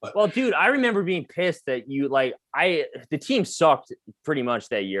should have. But. Well, dude, I remember being pissed that the team sucked pretty much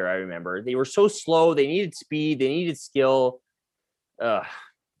that year. I remember they were so slow. They needed speed. They needed skill.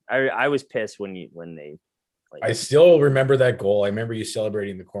 I was pissed when they. I still remember that goal. I remember you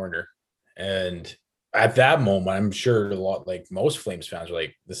celebrating the corner, and at that moment, I'm sure a lot, like most Flames fans, were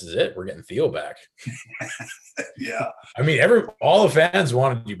like, "This is it. We're getting Theo back." Yeah. I mean, all the fans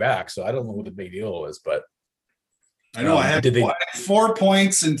wanted you back, so I don't know what the big deal was, but. I know I had 4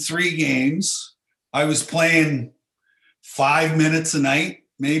 points in 3 games. I was playing 5 minutes a night,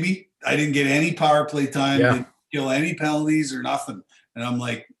 maybe. I didn't get any power play time, didn't kill any penalties or nothing. And I'm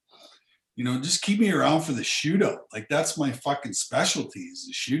like, just keep me around for the shootout. Like that's my fucking specialty is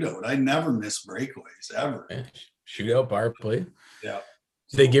the shootout. I never miss breakaways ever. Shootout, power play. Yeah.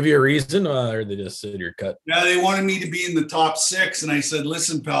 Did they give you a reason or they just said you're cut? Yeah, they wanted me to be in the top 6. And I said,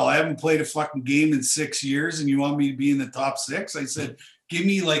 listen, pal, I haven't played a fucking game in 6 years and you want me to be in the top 6? I said, give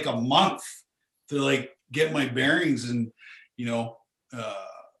me like a month to like get my bearings and,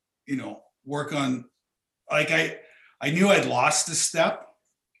 work on, like I knew I'd lost a step,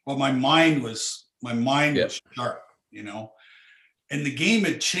 but my mind was sharp, and the game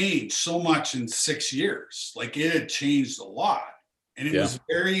had changed so much in 6 years. Like it had changed a lot. And it was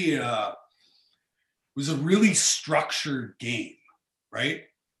it was a really structured game, right?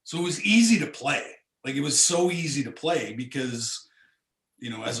 So it was easy to play. Like it was so easy to play because,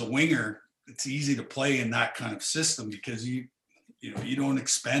 as a winger, it's easy to play in that kind of system because you don't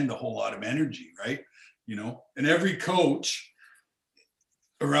expend a whole lot of energy, right? And every coach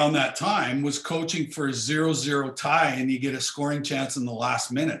around that time was coaching for a 0-0 tie, and you get a scoring chance in the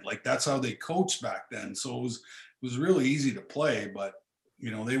last minute. Like that's how they coached back then. So it was really easy to play, but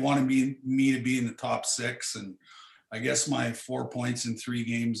they wanted me to be in the top 6, and I guess my 4 points in 3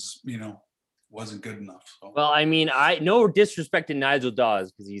 games, wasn't good enough. So. Well, I mean, no disrespect to Nigel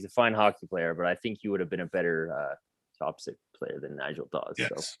Dawes because he's a fine hockey player, but I think he would have been a better top 6 player than Nigel Dawes.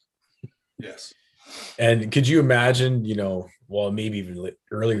 Yes. So. Yes. And could you imagine, maybe even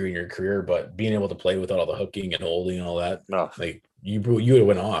earlier in your career, but being able to play without all the hooking and holding and all that, like you would have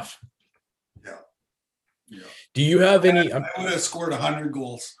went off. Yeah. Yeah. Do you have any? I would have scored 100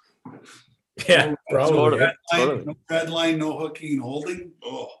 goals. Yeah, probably. No red line, no hooking and holding.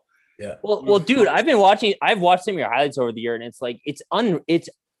 Oh. Yeah. Well, dude, I've watched some of your highlights over the year, and it's like it's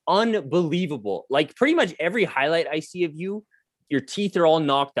unbelievable. Like pretty much every highlight I see of you, your teeth are all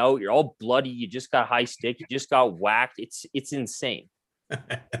knocked out, you're all bloody, you just got high stick, you just got whacked. It's insane.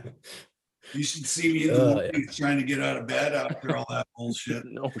 You should see me in the morning trying to get out of bed after all that bullshit.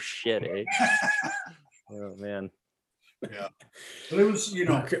 No shit, eh? Oh man. Yeah. But it was, it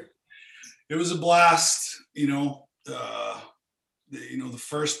was a blast, the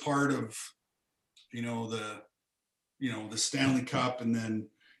first part of, the Stanley Cup, and then,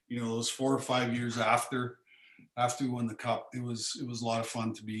 those 4 or 5 years after we won the cup, it was a lot of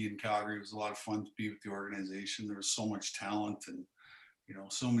fun to be in Calgary. It was a lot of fun to be with the organization. There was so much talent and,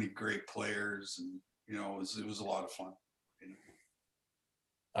 so many great players, and, it was a lot of fun.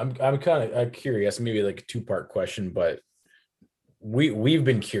 I'm kind of curious, maybe like a 2-part question, but we've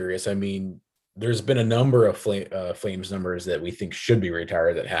been curious. I mean, there's been a number of Flames numbers that we think should be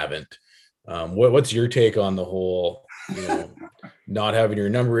retired that haven't. What's your take on the whole, not having your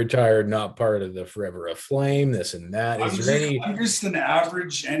number retired, not part of the Forever a Flame, this and that? I'm just an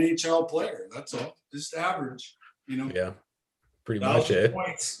average NHL player. That's all. Just average, Yeah, pretty much it.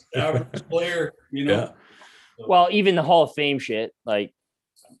 Points, average player, Yeah. Well, even the Hall of Fame shit, like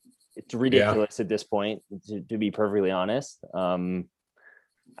it's ridiculous at this point, to be perfectly honest.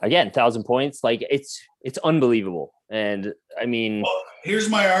 Again, 1,000 points, like it's unbelievable. And I mean, well, here's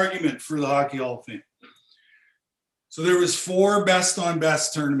my argument for the Hockey Hall of Fame. So there was 4 best on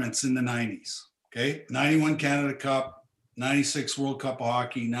best tournaments in the 90s. Okay. 91 Canada Cup, 96 World Cup of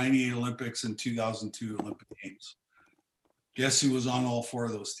Hockey, 98 Olympics, and 2002 Olympic Games. Guess who was on all 4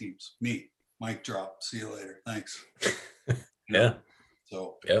 of those teams? Me. Mic drop. See you later. Thanks. Yeah.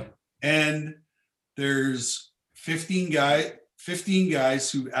 So, yep. And there's 15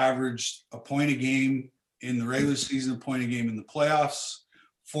 guys who averaged a point a game in the regular season, a point a game in the playoffs.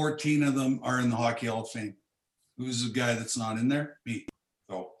 14 of them are in the Hockey Hall of Fame. Who's the guy that's not in there? Me.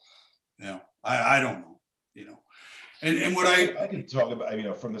 So, I don't know, and what I can talk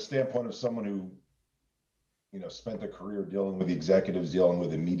about, from the standpoint of someone who, spent their career dealing with the executives, dealing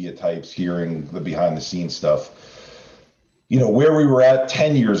with the media types, hearing the behind the scenes stuff, where we were at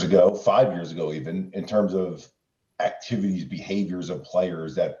 10 years ago, 5 years ago, even in terms of activities, behaviors of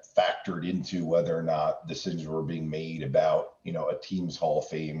players that factored into whether or not decisions were being made about, a team's Hall of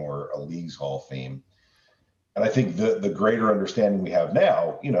Fame or a league's Hall of Fame. And I think the greater understanding we have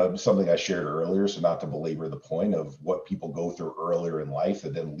now, something I shared earlier, so not to belabor the point of what people go through earlier in life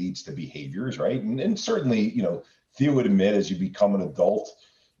that then leads to behaviors, right? And certainly, Theo would admit as you become an adult,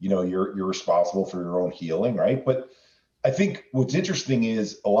 you're responsible for your own healing, right? But I think what's interesting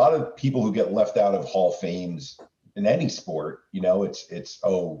is a lot of people who get left out of Hall of Fames in any sport, it's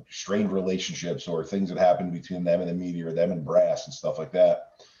strained relationships or things that happen between them and the media or them and brass and stuff like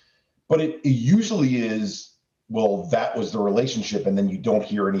that. But it usually is, well, that was the relationship, and then you don't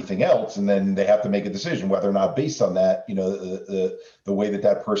hear anything else, and then they have to make a decision whether or not, based on that, the way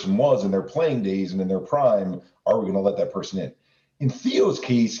that person was in their playing days and in their prime, are we going to let that person in? In Theo's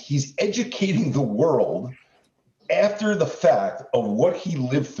case, he's educating the world after the fact of what he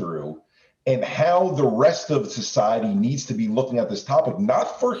lived through and how the rest of society needs to be looking at this topic,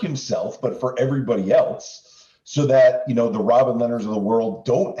 not for himself, but for everybody else. So that, the Robin Leonards of the world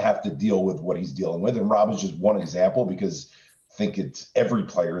don't have to deal with what he's dealing with. And Robin's just one example, because I think it's every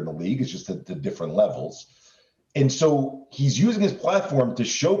player in the league. It's just at the different levels. And so he's using his platform to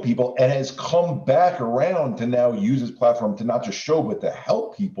show people, and has come back around to now use his platform to not just show, but to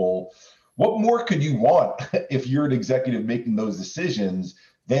help people. What more could you want if you're an executive making those decisions?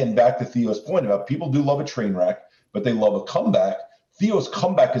 Then back to Theo's point about people do love a train wreck, but they love a comeback. Theo's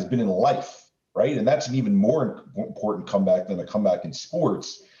comeback has been in life. Right. And that's an even more important comeback than a comeback in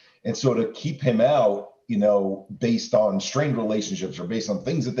sports. And so to keep him out, based on strained relationships or based on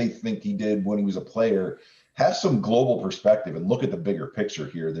things that they think he did when he was a player, have some global perspective and look at the bigger picture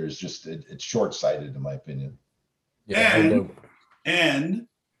here. There's just, it's short-sighted in my opinion. Yeah. And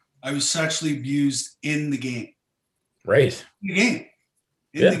I was sexually abused in the game. Right. In the game.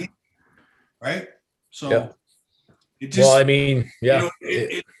 In the game. Right. So it just, well, I mean, yeah,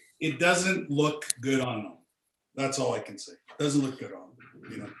 it doesn't look good on them. That's all I can say. It doesn't look good on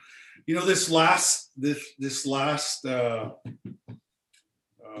them. This last,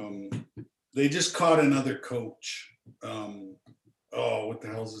 they just caught another coach. What the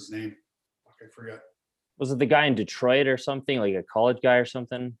hell's his name? I forgot. Was it the guy in Detroit or something, like a college guy or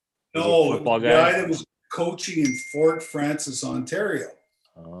something? No, the guy that was coaching in Fort Francis, Ontario.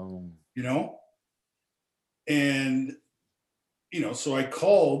 Oh. And, so I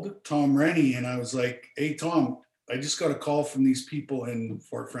called Tom Rennie and I was like, hey, Tom, I just got a call from these people in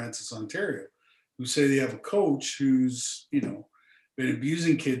Fort Francis, Ontario, who say they have a coach who's, been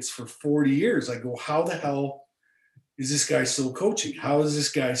abusing kids for 40 years. I go, how the hell is this guy still coaching? How has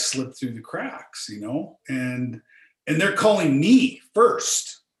this guy slipped through the cracks, And they're calling me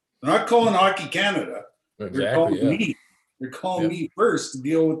first. They're not calling Hockey Canada. Exactly, they're calling me. They're calling me first to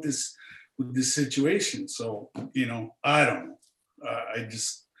deal with this situation. So, I don't know. I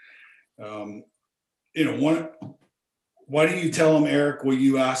just, why didn't you tell him, Eric, what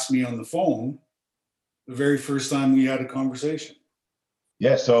you asked me on the phone the very first time we had a conversation?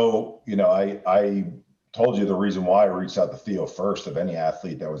 Yeah. So, I told you the reason why I reached out to Theo first of any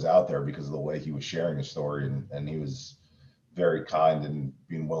athlete that was out there, because of the way he was sharing his story, and he was very kind and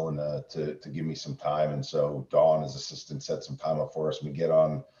being willing to give me some time. And so Dawn, his assistant, set some time up for us. We get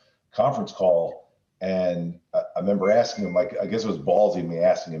on conference call, and I remember asking him, like, I guess it was ballsy me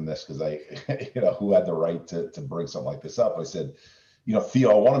asking him this, because who had the right to bring something like this up. I said,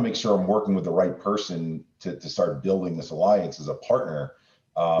 Theo, I want to make sure I'm working with the right person to start building this alliance as a partner.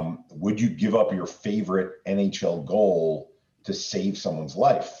 Would you give up your favorite NHL goal to save someone's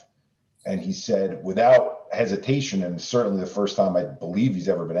life? And he said, without hesitation, and certainly the first time I believe he's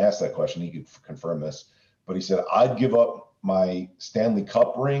ever been asked that question, he could confirm this, but he said, I'd give up my Stanley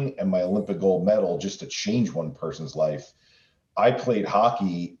Cup ring and my Olympic gold medal just to change one person's life. I played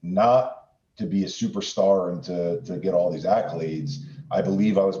hockey not to be a superstar and to get all these accolades. I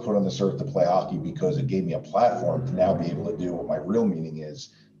believe I was put on this earth to play hockey because it gave me a platform to now be able to do what my real meaning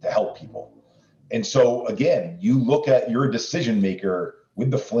is, to help people. And so again, you look at your decision maker with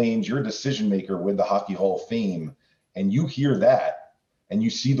the Flames, your decision maker with the Hockey Hall of Fame, and you hear that and you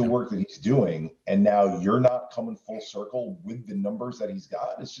see the work that he's doing, and now you're not coming full circle with the numbers that he's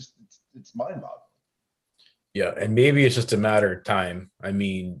got. It's mind-boggling. Yeah. And maybe it's just a matter of time. I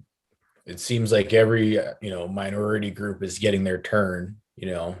mean, it seems like every, minority group is getting their turn,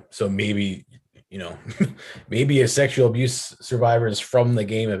 so maybe, maybe a sexual abuse survivors from the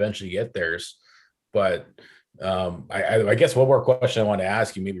game eventually get theirs. But I guess one more question I want to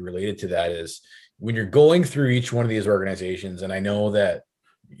ask you, maybe related to that, is when you're going through each one of these organizations, and I know that,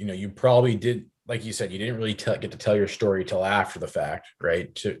 you probably did, like you said, you didn't really get to tell your story till after the fact,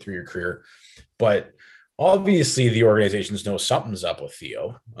 right, through your career. But obviously the organizations know something's up with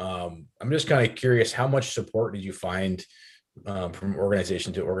Theo. I'm just kind of curious, how much support did you find from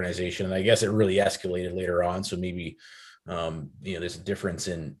organization to organization? And I guess it really escalated later on. So maybe, there's a difference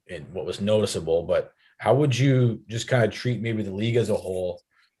in what was noticeable, but how would you just kind of treat maybe the league as a whole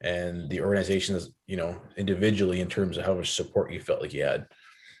and the organizations, individually, in terms of how much support you felt like you had?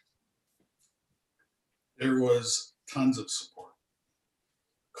 There was tons of support.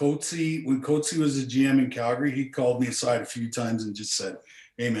 When Coatsy was a GM in Calgary, he called me aside a few times and just said,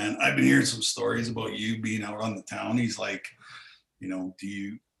 hey man, I've been hearing some stories about you being out on the town. He's like, do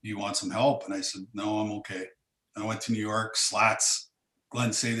you want some help? And I said, no, I'm okay. I went to New York. Slats,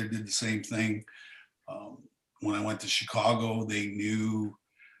 Glenn Sather did the same thing. When I went to Chicago, they knew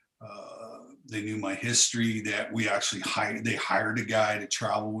my history, that we actually hired a guy to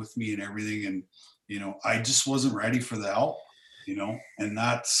travel with me and everything. And, I just wasn't ready for the help, and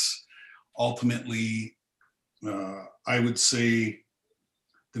that's ultimately, I would say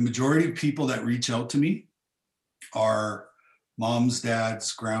the majority of people that reach out to me are moms,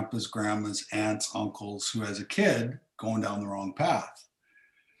 dads, grandpas, grandmas, aunts, uncles, who as a kid going down the wrong path.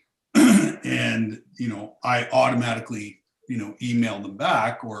 And, I automatically, email them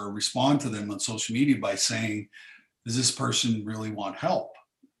back or respond to them on social media by saying, does this person really want help?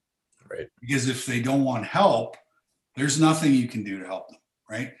 Right. Because if they don't want help, there's nothing you can do to help them.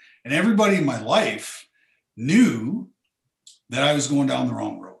 Right. And everybody in my life knew that I was going down the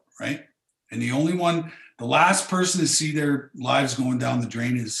wrong road. Right. And the last person to see their lives going down the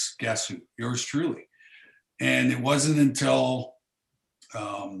drain is, guess who? Yours truly. And it wasn't until,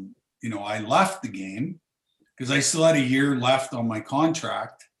 I left the game, because I still had a year left on my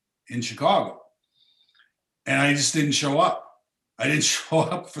contract in Chicago. And I just didn't show up. I didn't show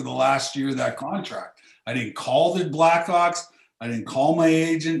up for the last year of that contract. I didn't call the Blackhawks. I didn't call my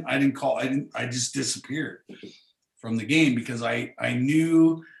agent. I just disappeared from the game because I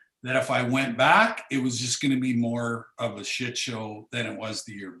knew that if I went back, it was just going to be more of a shit show than it was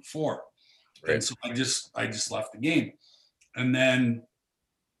the year before. Right. And so I just left the game. And then,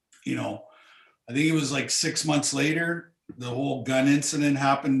 you know, I think it was like 6 months later, the whole gun incident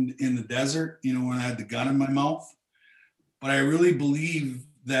happened in the desert, you know, when I had the gun in my mouth. But I really believe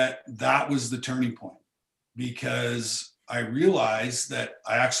that that was the turning point, because I realized that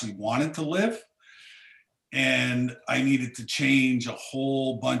I actually wanted to live, and I needed to change a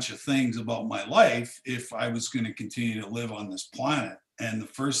whole bunch of things about my life if I was going to continue to live on this planet. And the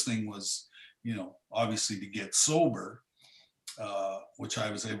first thing was, you know, obviously to get sober, which I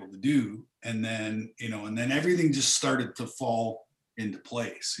was able to do. And then, you know, and then everything just started to fall into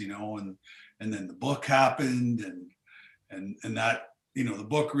place, you know, and then the book happened, and that, you know, the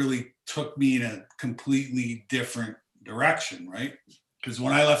book really took me in a completely different direction, right? Because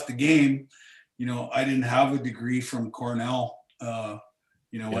when I left the game, you know, I didn't have a degree from Cornell,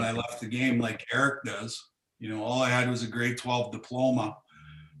 you know, when I left the game like Eric does. You know, all I had was a grade 12 diploma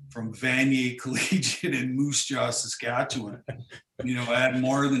from Vanier Collegiate in Moose Jaw, Saskatchewan. You know, I had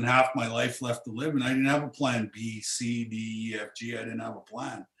more than half my life left to live, and I didn't have a plan B, C, D, E, F, G. I didn't have a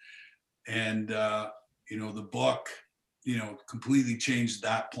plan. And, you know, the book, you know, completely changed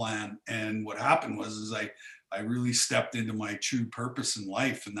that plan. And what happened was I really stepped into my true purpose in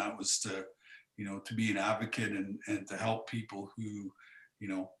life, and that was to, you know, to be an advocate and to help people who, you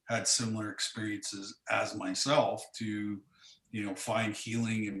know, had similar experiences as myself to, you know, find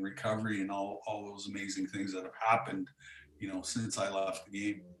healing and recovery and all those amazing things that have happened, you know, since I left the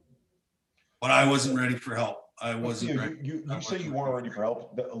game. But I wasn't ready for help. I wasn't ready. You say you weren't ready for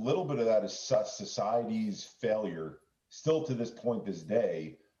help. A little bit of that is society's failure, still to this point, this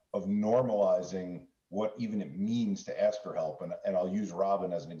day, of normalizing what even it means to ask for help. And I'll use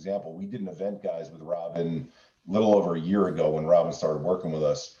Robin as an example. We did an event, guys, with Robin a little over a year ago when Robin started working with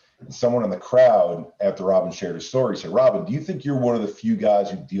us. And someone in the crowd, after Robin shared his story, said, "Robin, do you think you're one of the few guys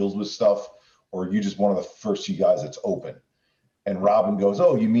who deals with stuff, or are you just one of the first few guys that's open?" And Robin goes,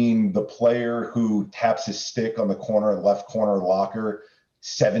 "Oh, you mean the player who taps his stick on the left corner of the locker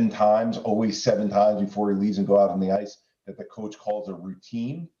 7 times, always 7 times before he leaves and go out on the ice, that the coach calls a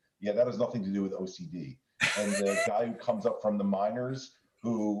routine? Yeah, that has nothing to do with OCD." And the guy who comes up from the minors,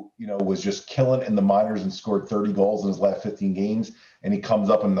 who, you know, was just killing in the minors and scored 30 goals in his last 15 games, and he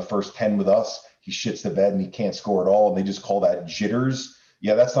comes up in the first 10 with us, he shits the bed and he can't score at all, and they just call that jitters.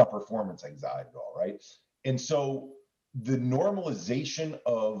 Yeah, that's not performance anxiety at all, right? And so the normalization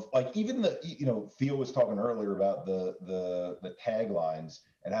of, like, even the, you know, Theo was talking earlier about the taglines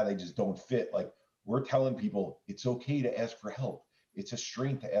and how they just don't fit. Like, we're telling people it's okay to ask for help. It's a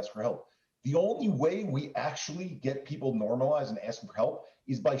strength to ask for help. The only way we actually get people normalized and asking for help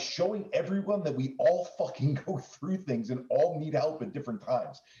is by showing everyone that we all fucking go through things and all need help at different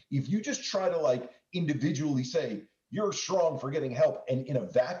times. If you just try to, like, individually say you're strong for getting help, and in a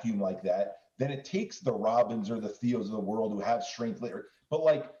vacuum like that, then it takes the Robins or the Theos of the world who have strength later. But,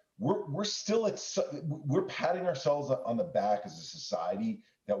 like, we're still we're patting ourselves on the back as a society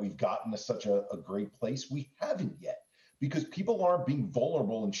that we've gotten to such a great place. We haven't yet, because people aren't being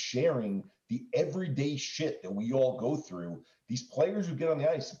vulnerable and sharing the everyday shit that we all go through. These players who get on the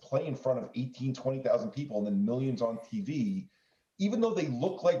ice and play in front of 18, 20,000 people and then millions on TV, even though they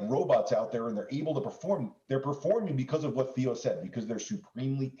look like robots out there and they're able to perform, they're performing because of what Theo said, because they're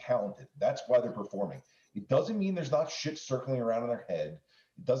supremely talented. That's why they're performing. It doesn't mean there's not shit circling around in their head.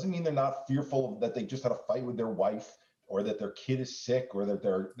 It doesn't mean they're not fearful that they just had a fight with their wife, or that their kid is sick, or that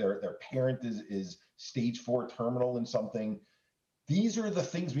their parent is stage 4 terminal in something. These are the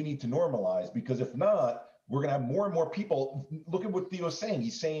things we need to normalize, because if not, we're going to have more and more people. Look at what Theo's saying.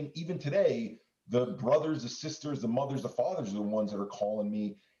 He's saying even today, the brothers, the sisters, the mothers, the fathers are the ones that are calling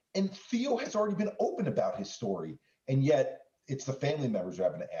me. And Theo has already been open about his story. And yet it's the family members who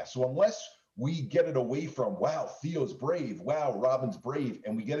are having to ask. So unless we get it away from, wow, Theo's brave, wow, Robin's brave,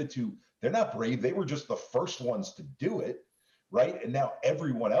 and we get it to, they're not brave, they were just the first ones to do it, right? And now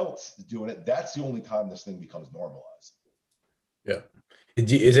everyone else is doing it. That's the only time this thing becomes normalized. Yeah.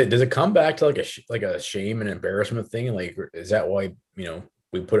 Does it come back to like a shame and embarrassment thing? Like, is that why, you know,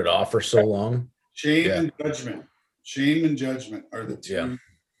 we put it off for so long? Shame and judgment. Shame and judgment are the two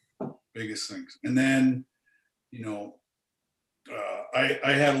biggest things. And then, you know,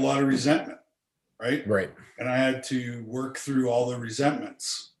 I had a lot of resentment, right? Right. And I had to work through all the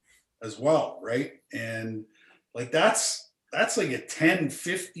resentments as well, right? And like that's like a 10,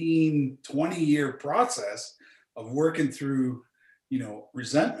 15, 20-year process of working through,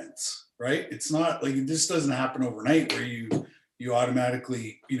 resentments, right? It's not like this doesn't happen overnight where you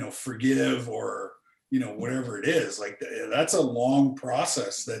automatically, forgive or, whatever it is. Like that's a long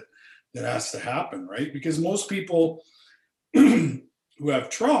process that has to happen, right? Because most people who have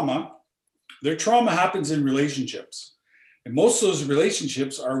trauma, their trauma happens in relationships. And most of those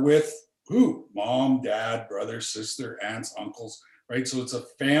relationships are with who? Mom, dad, brother, sister, aunts, uncles, right? So it's a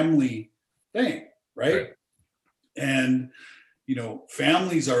family thing, right? And,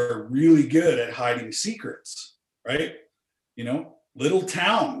 families are really good at hiding secrets, right? Little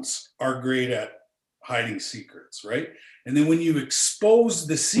towns are great at hiding secrets, right? And then when you expose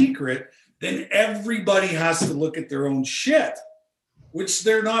the secret, then everybody has to look at their own shit, which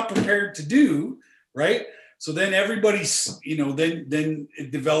they're not prepared to do, right? So then everybody's, then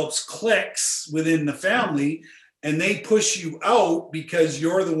it develops cliques within the family, and they push you out because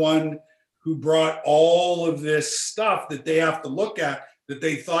you're the one who brought all of this stuff that they have to look at that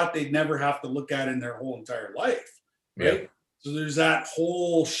they thought they'd never have to look at in their whole entire life, right? Yeah. So there's that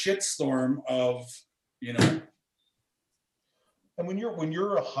whole shitstorm of, And when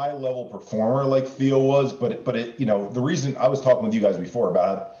you're a high level performer like Theo was, but the reason I was talking with you guys before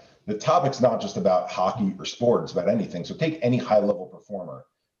about the topic's not just about hockey or sports, about anything. So take any high level performer,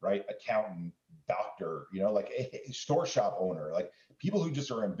 right? Accountant, doctor, like a store shop owner, like people who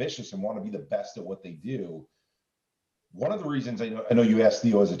just are ambitious and want to be the best at what they do. One of the reasons I know you asked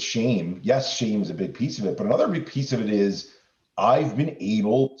Theo, is it shame? Yes, shame is a big piece of it, but another big piece of it is I've been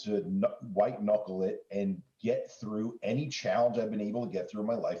able to white knuckle it and get through any challenge I've been able to get through in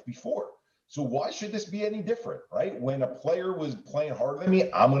my life before. So why should this be any different, right? When a player was playing harder than me,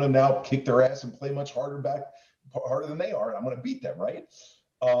 I'm going to now kick their ass and play much harder than they are. And I'm going to beat them, right?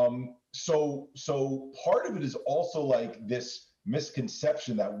 So part of it is also like this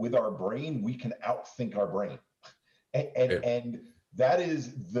misconception that with our brain, we can outthink our brain. And that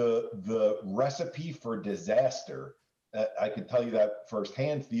is the recipe for disaster. I can tell you that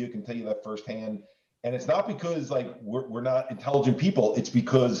firsthand. Theo can tell you that firsthand. And it's not because like we're not intelligent people. It's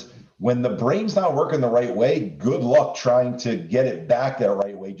because when the brain's not working the right way, good luck trying to get it back that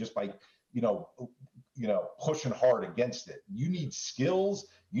right way just by, pushing hard against it. You need skills,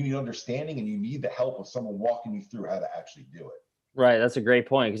 you need understanding, and you need the help of someone walking you through how to actually do it. Right. That's a great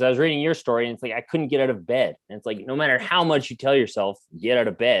point. Because I was reading your story and it's like, I couldn't get out of bed. And it's like, no matter how much you tell yourself, get out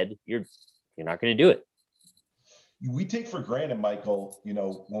of bed, you're not going to do it. We take for granted, Michael,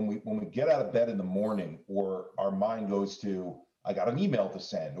 when we get out of bed in the morning, or our mind goes to, I got an email to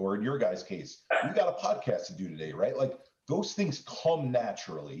send, or in your guys' case, we got a podcast to do today, right? Like those things come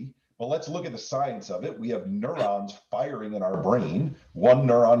naturally, but let's look at the science of it. We have neurons firing in our brain. One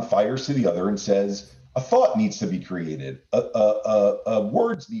neuron fires to the other and says, a thought needs to be created.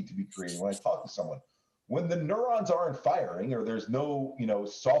 Words need to be created when I talk to someone. When the neurons aren't firing, or there's no,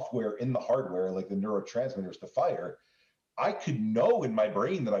 software in the hardware, like the neurotransmitters to fire, I could know in my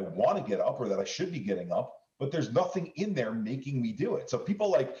brain that I want to get up or that I should be getting up, but there's nothing in there making me do it. So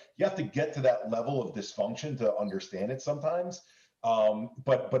people you have to get to that level of dysfunction to understand it sometimes.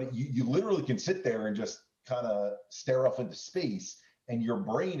 But you literally can sit there and just kind of stare off into space, and your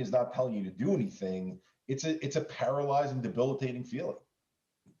brain is not telling you to do anything. It's a paralyzing, debilitating feeling.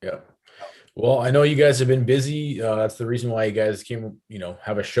 Yeah. Well, I know you guys have been busy. That's the reason why you guys came,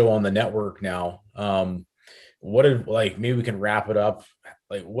 have a show on the network now. Maybe we can wrap it up.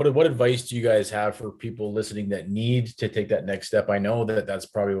 Like, what advice do you guys have for people listening that need to take that next step? I know that's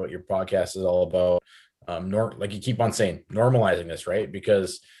probably what your podcast is all about. Like you keep on saying, normalizing this, right?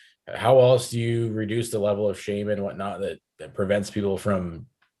 Because how else do you reduce the level of shame and whatnot that prevents people from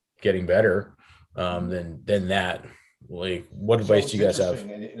getting better than that? Like, what advice do you guys have?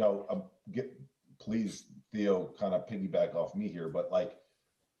 And, please, Theo, kind of piggyback off me here, but like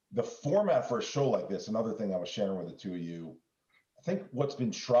the format for a show like this, another thing I was sharing with the two of you, I think what's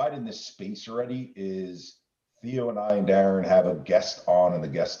been tried in this space already is Theo and I and Darren have a guest on and the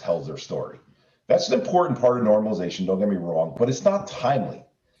guest tells their story. That's an important part of normalization, don't get me wrong, but it's not timely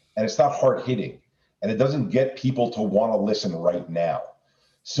and it's not hard hitting and it doesn't get people to want to listen right now.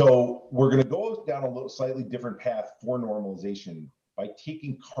 So we're going to go down a slightly different path for normalization by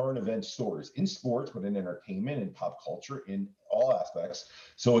taking current event stories in sports, but in entertainment, in pop culture, in all aspects.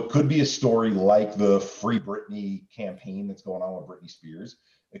 So it could be a story like the Free Britney campaign that's going on with Britney Spears.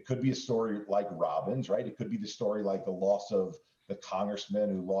 It could be a story like Robin's, right? It could be the story like the loss of the congressman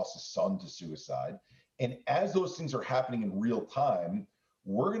who lost his son to suicide. And as those things are happening in real time,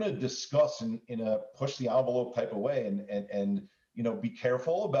 we're going to discuss in a push the envelope type of way and be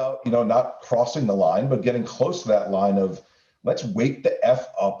careful about, not crossing the line, but getting close to that line of let's wake the F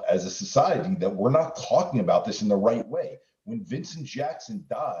up as a society that we're not talking about this in the right way. when Vincent Jackson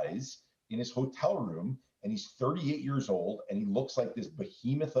dies in his hotel room and he's 38 years old and he looks like this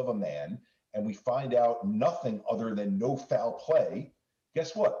behemoth of a man, and we find out nothing other than no foul play,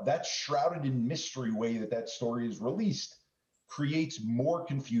 guess what? That shrouded in mystery way that story is released creates more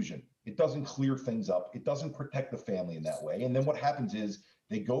confusion. It doesn't clear things up. It doesn't protect the family in that way. And then what happens is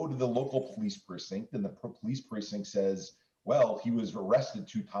they go to the local police precinct, and the police precinct says, well, he was arrested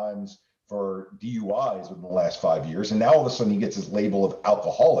 2 times for DUIs in the last 5 years. And now all of a sudden he gets his label of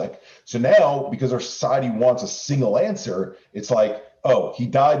alcoholic. So now, because our society wants a single answer, it's like, oh, he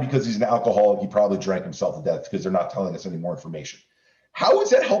died because he's an alcoholic. He probably drank himself to death, because they're not telling us any more information. How is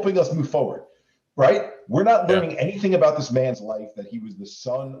that helping us move forward? Right? We're not learning anything about this man's life, that he was the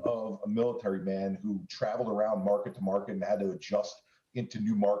son of a military man who traveled around market to market and had to adjust into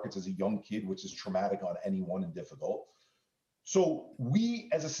new markets as a young kid, which is traumatic on anyone and difficult. So we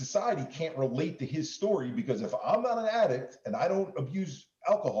as a society can't relate to his story, because if I'm not an addict and I don't abuse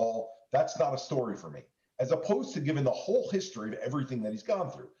alcohol, that's not a story for me, as opposed to giving the whole history of everything that he's gone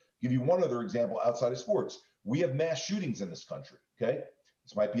through. Give you one other example outside of sports. We have mass shootings in this country, okay?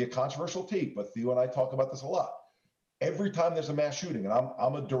 This might be a controversial take, but Theo and I talk about this a lot. Every time there's a mass shooting, and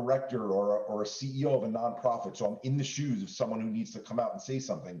I'm a director or a CEO of a nonprofit, so I'm in the shoes of someone who needs to come out and say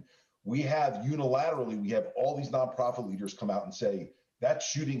something. We have all these nonprofit leaders come out and say that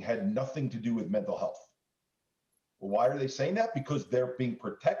shooting had nothing to do with mental health. Well, why are they saying that? Because they're being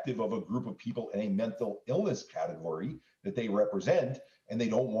protective of a group of people in a mental illness category that they represent, and they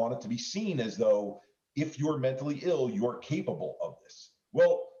don't want it to be seen as though if you're mentally ill, you're capable of this.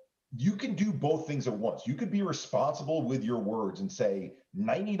 Well, you can do both things at once. You could be responsible with your words and say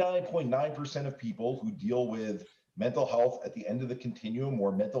 99.9% of people who deal with mental health at the end of the continuum,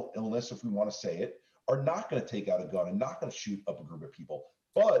 or mental illness, if we want to say it, are not going to take out a gun and not going to shoot up a group of people.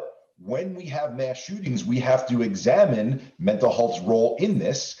 But when we have mass shootings, we have to examine mental health's role in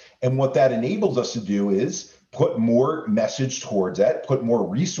this. And what that enables us to do is put more message towards that, put more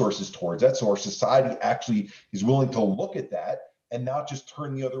resources towards that. So our society actually is willing to look at that and not just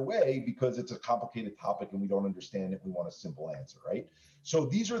turn the other way because it's a complicated topic and we don't understand it. We want a simple answer, right? So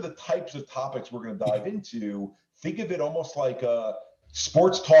these are the types of topics we're going to dive into. Think of it almost like a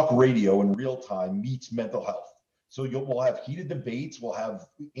sports talk radio in real time meets mental health. So we'll have heated debates. We'll have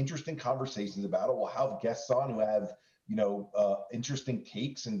interesting conversations about it. We'll have guests on who have, interesting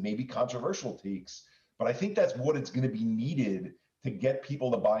takes and maybe controversial takes. But I think that's what it's going to be needed to get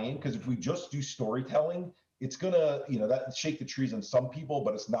people to buy in. Because if we just do storytelling, it's going to, that shake the trees on some people,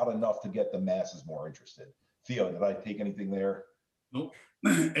 but it's not enough to get the masses more interested. Theo, did I take anything there? Nope.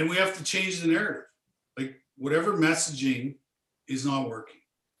 And we have to change the narrative. Like whatever messaging is not working,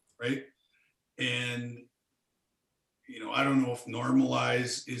 right? And, I don't know if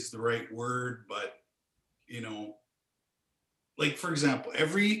normalize is the right word, but, like for example,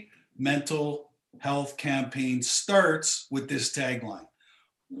 every mental health campaign starts with this tagline: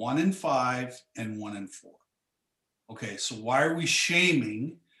 1 in 5 and 1 in 4. Okay, so why are we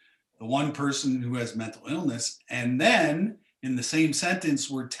shaming the one person who has mental illness? And then in the same sentence,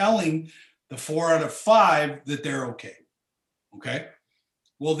 we're telling the 4 out of 5 that they're okay. Okay.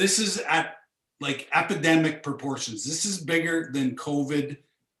 Well, this is at like epidemic proportions. This is bigger than COVID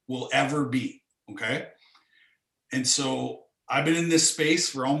will ever be. Okay. And so I've been in this space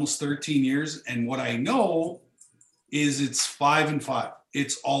for almost 13 years. And what I know is it's 5 and 5.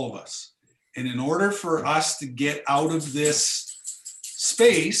 It's all of us. And in order for us to get out of this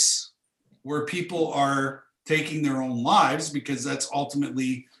space where people are taking their own lives, because that's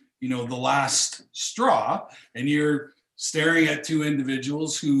ultimately, the last straw, and you're staring at 2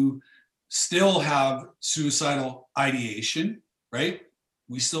 individuals who still have suicidal ideation, right?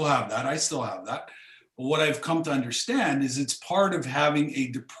 We still have that. I still have that. But what I've come to understand is it's part of having a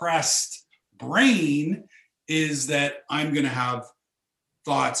depressed brain is that I'm going to have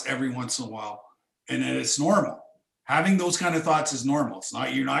thoughts every once in a while, and that it's normal. Having those kind of thoughts is normal. It's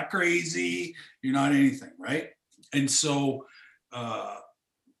not, you're not crazy, you're not anything, right? And so,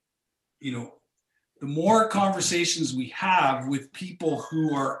 the more conversations we have with people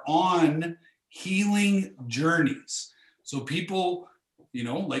who are on healing journeys. So people,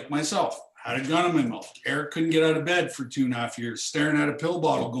 like myself, had a gun in my mouth. Eric couldn't get out of bed for 2.5 years, staring at a pill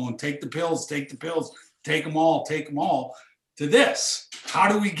bottle going, take the pills, take them all, to this.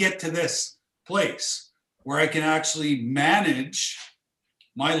 How do we get to this place where I can actually manage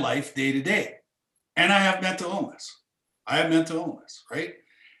my life day to day? And I have mental illness. Right?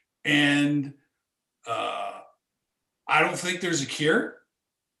 And I don't think there's a cure.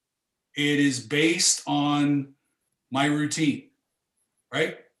 It is based on my routine,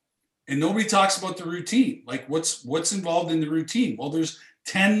 right? And nobody talks about the routine. Like what's involved in the routine? Well, there's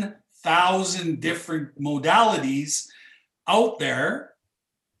 10,000 different modalities out there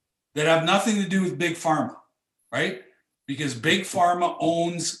that have nothing to do with big pharma, right? Because big pharma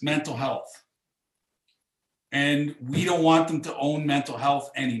owns mental health. And we don't want them to own mental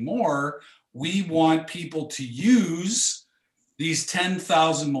health anymore. We want people to use these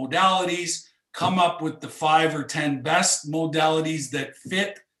 10,000 modalities, come up with the 5 or 10 best modalities that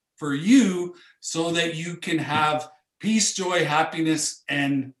fit for you so that you can have peace, joy, happiness,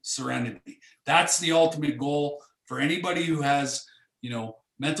 and serenity. That's the ultimate goal for anybody who has,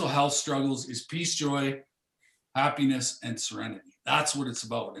 mental health struggles, is peace, joy, happiness, and serenity. That's what it's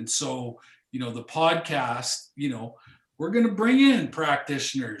about. And so, the podcast, we're going to bring in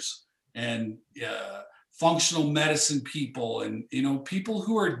practitioners and functional medicine people and, people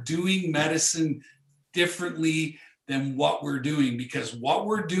who are doing medicine differently than what we're doing, because what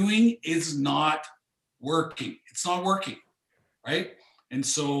we're doing is not working. It's not working, right? And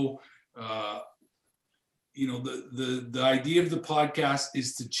so, the idea of the podcast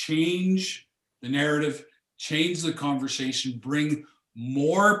is to change the narrative, change the conversation, bring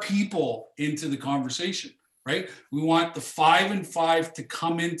more people into the conversation, right? We want the 5 and 5 to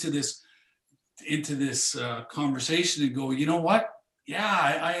come into this conversation and go, you know what?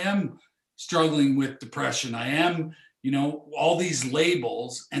 Yeah, I am struggling with depression. I am, all these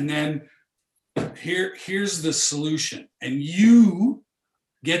labels. And then here's the solution. And you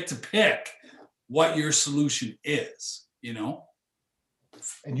get to pick what your solution is,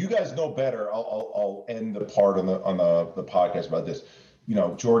 And you guys know better. I'll end the part on the podcast about this.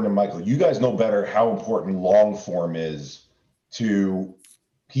 Jordan and Michael, you guys know better how important long form is to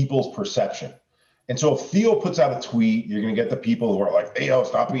people's perception. And so if Theo puts out a tweet, you're going to get the people who are like, Theo,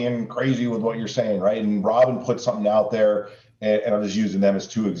 stop being crazy with what you're saying, right? And Robin puts something out there, and I'm just using them as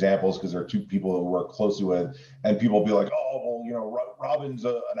 2 examples because they're 2 people who work closely with, and people will be like, oh, well, Robin's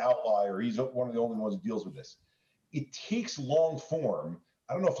an outlier. He's one of the only ones who deals with this. It takes long form.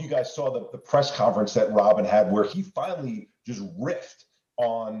 I don't know if you guys saw the press conference that Robin had where he finally just riffed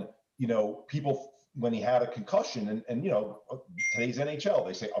on, people when he had a concussion and today's NHL,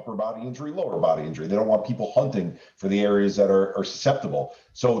 they say upper body injury, lower body injury. They don't want people hunting for the areas that are susceptible.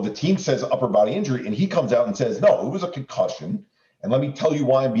 So the team says upper body injury, and he comes out and says, no, it was a concussion. And let me tell you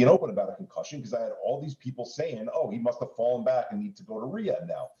why I'm being open about a concussion, because I had all these people saying, oh, he must have fallen back and need to go to rehab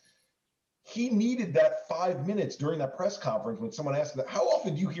now. He needed that 5 minutes during that press conference when someone asked him, how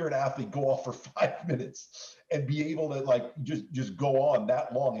often do you hear an athlete go off for 5 minutes and be able to just go on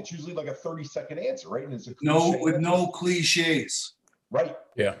that long? It's usually like a 30-second answer, right? And it's no cliches. Right.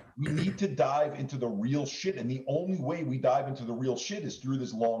 Yeah. We need to dive into the real shit. And the only way we dive into the real shit is through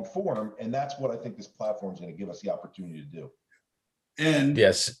this long form. And that's what I think this platform is going to give us the opportunity to do. And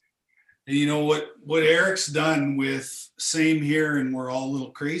yes. And what Eric's done with Same Here and We're All a Little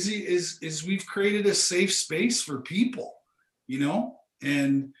Crazy is we've created a safe space for people,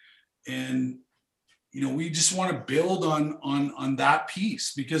 and we just want to build on that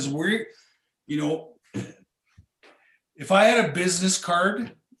piece, because we're, if I had a business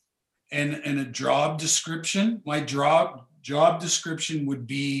card and a job description, my job description would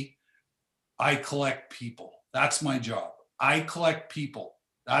be, I collect people. That's my job. I collect people.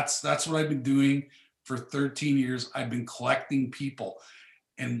 That's what I've been doing for 13 years. I've been collecting people.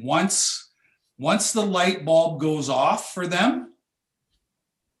 And once the light bulb goes off for them,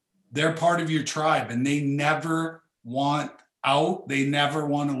 they're part of your tribe, and they never want out. They never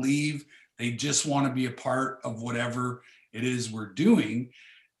want to leave. They just want to be a part of whatever it is we're doing.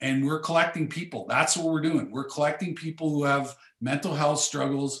 And we're collecting people. That's what we're doing. We're collecting people who have mental health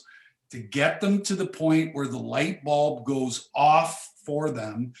struggles to get them to the point where the light bulb goes off for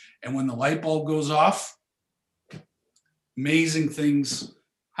them. And when the light bulb goes off, amazing things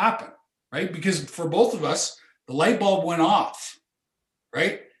happen, right? Because for both of us, the light bulb went off,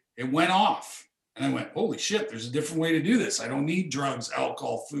 right? It went off. And I went, holy shit, there's a different way to do this. I don't need drugs,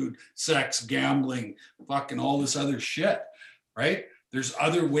 alcohol, food, sex, gambling, fucking all this other shit, right? There's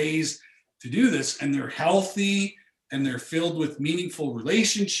other ways to do this, and they're healthy, and they're filled with meaningful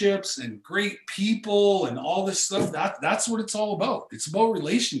relationships and great people and all this stuff. That's what it's all about. It's about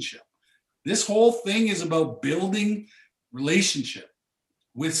relationship. This whole thing is about building relationship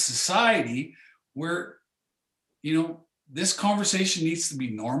with society, where, this conversation needs to be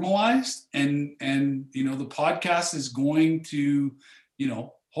normalized, and the podcast is going to,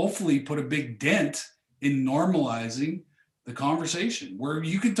 hopefully put a big dent in normalizing the conversation, where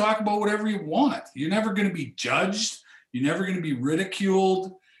you can talk about whatever you want. You're never going to be judged. You're never going to be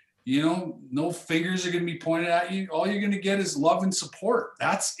ridiculed. You know, no fingers are going to be pointed at you. All you're going to get is love and support.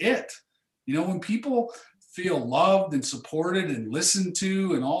 That's it. You know, when people feel loved and supported and listened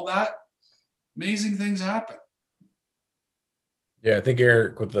to and all that, amazing things happen. Yeah, I think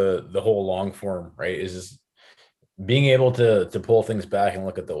Eric, with the whole long form, right, is just being able to pull things back and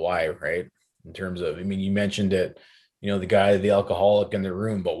look at the why, right? In terms of, I mean, you mentioned it, you know, the guy, the alcoholic in the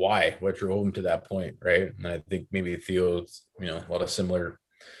room, but why? What drove him to that point, right? And I think maybe Theo's, you know, a lot of similar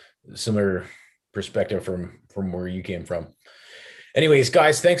perspective from where you came from. Anyways,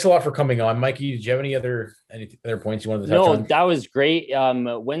 guys, thanks a lot for coming on. Mikey, did you have any other points you wanted to touch on? No, that was great.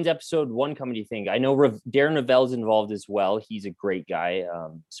 When's episode 1 coming, do you think? I know Darren Ravel's involved as well. He's a great guy,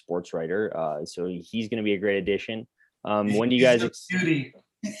 sports writer. So he's going to be a great addition. When do you guys?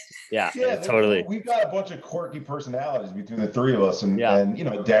 Yeah, totally. We've got a bunch of quirky personalities between the three of us, and you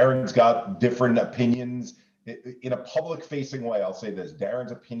know, Darren's got different opinions in a public-facing way. I'll say this: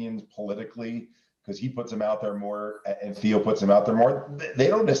 Darren's opinions politically, because he puts them out there more, and Theo puts them out there more. They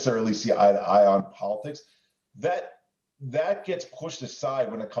don't necessarily see eye to eye on politics. That gets pushed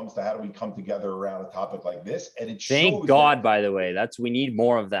aside when it comes to how do we come together around a topic like this. And it thank God, by the way, we need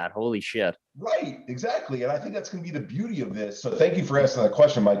more of that. Holy shit. Right, exactly. And I think that's going to be the beauty of this. So thank you for asking that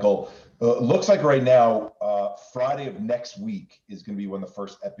question, Michael. Looks like right now, Friday of next week is going to be when the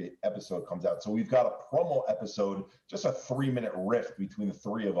first episode comes out. So we've got a promo episode, just a 3-minute riff between the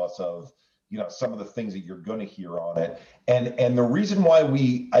three of us of, you know, some of the things that you're going to hear on it. And the reason why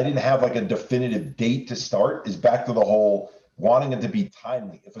I didn't have like a definitive date to start is back to the whole wanting it to be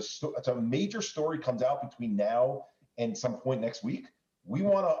timely. If a major story comes out between now and some point next week, we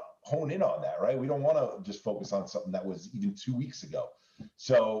want to hone in on that, right? We don't want to just focus on something that was even 2 weeks ago.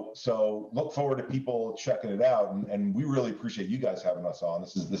 So look forward to people checking it out. And we really appreciate you guys having us on.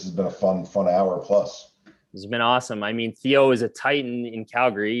 This has been a fun hour plus. It's been awesome. I mean, Theo is a titan in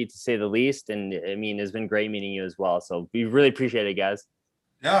Calgary, to say the least. And I mean, it's been great meeting you as well. So we really appreciate it, guys.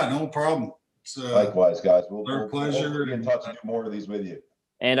 Yeah, no problem. Likewise, guys. Our pleasure. We'll be in touch and do more of these with you.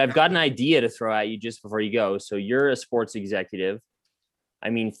 And I've got an idea to throw at you just before you go. So you're a sports executive. I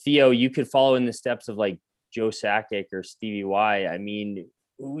mean, Theo, you could follow in the steps of like Joe Sakic or Stevie Y. I mean,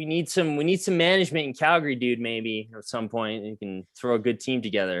 we need some management in Calgary, dude, maybe at some point. You can throw a good team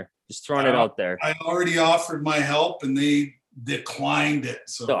together. Just throwing it out there. I already offered my help and they declined it.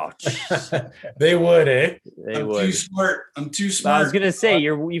 So they would, eh? They would. I'm too smart. I was gonna say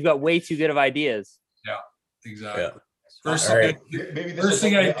you've got way too good of ideas. Yeah, exactly. Yeah. First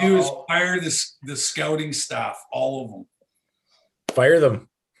thing I do is fire the scouting staff, all of them. Fire them.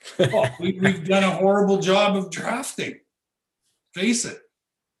 We've done a horrible job of drafting. Face it,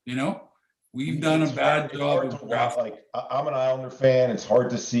 you know. We've done a bad job of drafting. Like, I'm an Islander fan. It's hard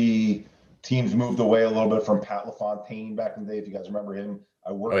to see teams moved away a little bit from Pat LaFontaine back in the day, if you guys remember him.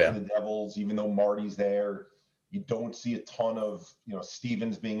 I worked for the Devils, even though Marty's there. You don't see a ton of, you know,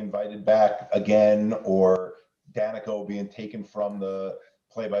 Stevens being invited back again, or Danico being taken from the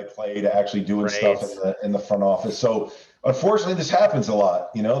play-by-play to actually doing stuff in the front office. So unfortunately, this happens a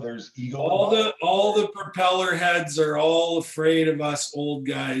lot. You know, there's ego. All the propeller heads are all afraid of us old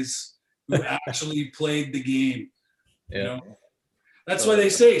guys who actually played the game. Yeah. You know? That's why they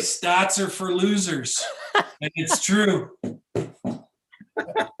say stats are for losers. And it's true.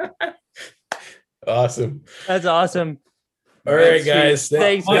 Awesome. That's awesome. All right, guys.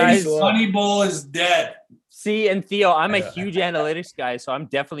 Thanks, guys. Moneyball is dead. See, and Theo, I'm a huge analytics guy, so I'm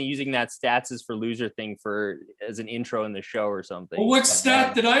definitely using that stats is for loser thing as an intro in the show or something. Well, what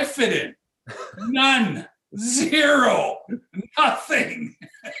stat did I fit in? None. 0. Nothing.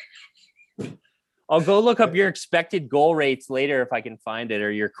 I'll go look up your expected goal rates later if I can find it,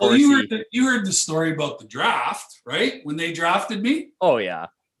 or your Well, you heard the story about the draft, right? When they drafted me? Oh, yeah.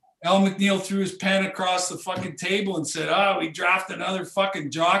 Al McNeil threw his pen across the fucking table and said, we drafted another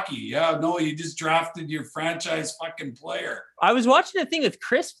fucking jockey. Yeah, no, you just drafted your franchise fucking player. I was watching a thing with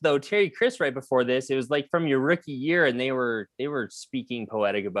Crisp, though, Terry Crisp, right before this. It was like from your rookie year, and they were speaking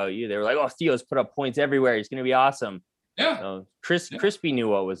poetic about you. They were like, oh, Theo's put up points everywhere. He's going to be awesome. Yeah. So Crispy knew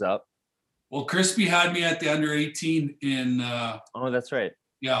what was up. Well, Crispy had me at the under 18 in. Oh, that's right.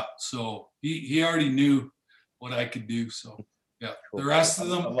 Yeah, so he already knew what I could do. So yeah, the rest of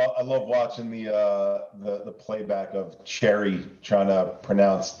them. I love watching the playback of Cherry trying to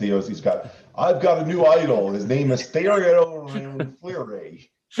pronounce Theo's. I've got a new idol. His name is Theo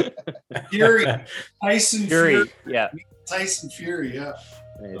Fleury. Fury, Tyson Fury. Yeah, Tyson Fury. Yeah.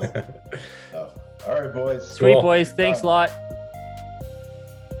 All right, boys. Sweet boys. Thanks a lot.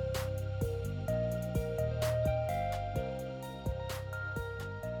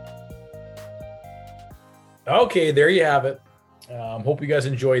 Okay, there you have it. Hope you guys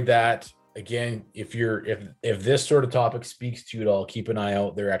enjoyed that. Again, if this sort of topic speaks to you at all, keep an eye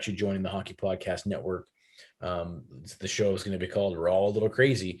out. They're actually joining the Hockey Podcast Network. The show is going to be called We're All a Little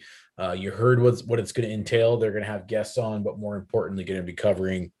Crazy. You heard what it's going to entail. They're going to have guests on, but more importantly, going to be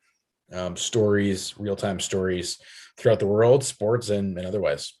covering stories, real-time stories throughout the world, sports and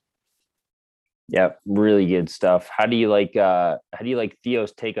otherwise. Yeah, really good stuff. How do you like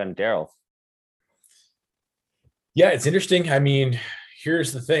Theo's take on Daryl? Yeah, it's interesting. I mean,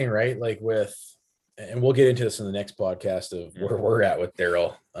 here's the thing, right? Like and we'll get into this in the next podcast of where we're at with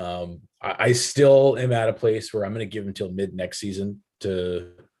Daryl. I still am at a place where I'm going to give him till mid next season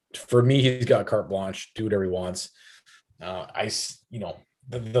for me, he's got carte blanche, do whatever he wants.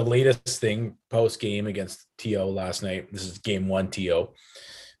 The latest thing post game against TO last night, this is game 1 TO.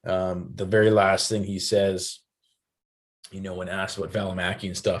 The very last thing he says, when asked about Valimaki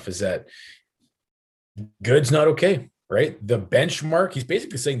and stuff, is that good's not okay, right? The benchmark, he's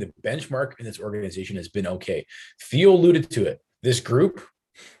basically saying the benchmark in this organization has been okay. Theo alluded to it. This group,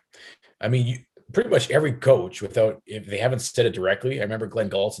 I mean, pretty much every coach, if they haven't said it directly, I remember Glenn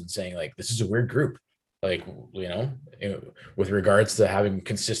Gulson saying, like, this is a weird group, like, with regards to having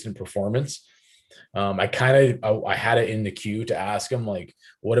consistent performance. I had it in the queue to ask him, like,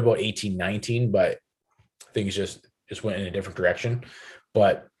 what about 18-19? But things just went in a different direction.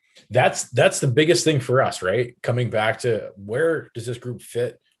 But that's the biggest thing for us, right? Coming back to where does this group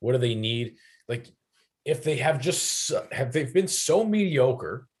fit? What do they need? Like, if they have they've been so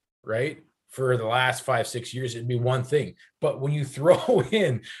mediocre, right, for the last 5-6 years, it'd be one thing. But when you throw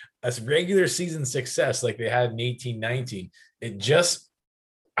in a regular season success like they had in 18-19, it just,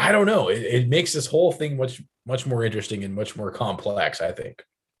 I don't know. It makes this whole thing much more interesting and much more complex, I think.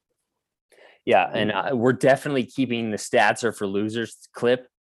 Yeah, and we're definitely keeping the stats are for losers clip,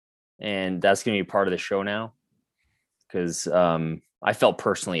 and that's going to be part of the show now because I felt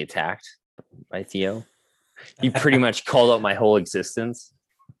personally attacked by Theo. He pretty much called out my whole existence.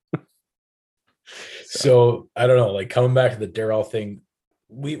 So I don't know, like, coming back to the Daryl thing,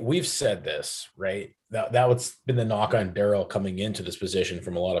 we've said this, right? That what's been the knock on Daryl coming into this position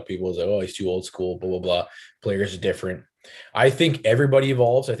from a lot of people is like, oh, he's too old school, blah, blah, blah. Players are different. I think everybody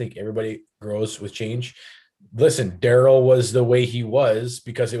evolves. I think everybody grows with change. Listen, Daryl was the way he was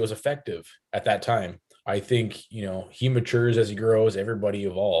because it was effective at that time. I think, he matures as he grows. Everybody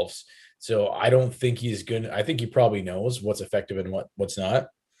evolves. So I don't think I think he probably knows what's effective and what's not.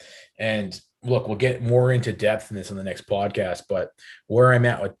 And look, we'll get more into depth in this on the next podcast, but where I'm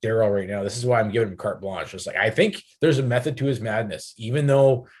at with Daryl right now, this is why I'm giving him carte blanche. It's like, I think there's a method to his madness, even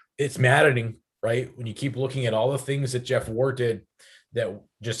though it's maddening, right? When you keep looking at all the things that Jeff Ward did that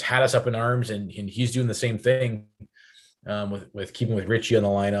just had us up in arms, and he's doing the same thing with keeping with Richie on the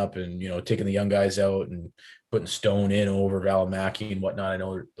lineup and, taking the young guys out and putting Stone in over Valimaki and whatnot. I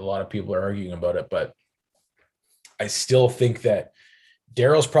know a lot of people are arguing about it, but I still think that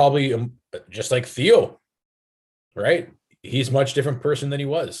Daryl's probably just like Theo, right? He's a much different person than he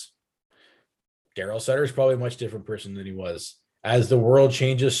was. Daryl Sutter is probably a much different person than he was. As the world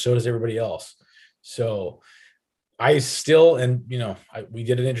changes, so does everybody else. So I still, and we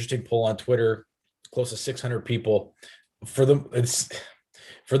did an interesting poll on Twitter, close to 600 people. For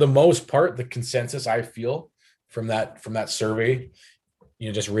the most part, the consensus I feel from that survey,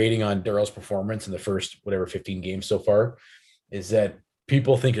 just rating on Daryl's performance in the first 15 games so far, is that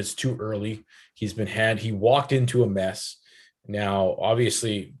people think it's too early. He walked into a mess. Now,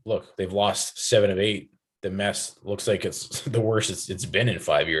 obviously, look, they've lost 7 of 8. The mess looks like it's the worst it's been in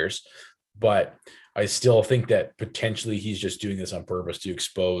 5 years. But I still think that potentially he's just doing this on purpose to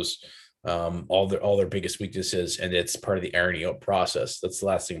expose all their biggest weaknesses, and it's part of the ironing out process. That's the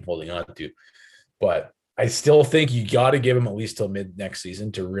last thing I'm holding on to. But I still think you got to give him at least till mid next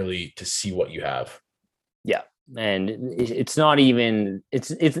season to see what you have. Yeah. And it's not even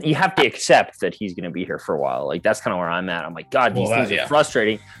it's you have to accept that he's going to be here for a while. Like, that's kind of where I'm at. I'm like, God, these things are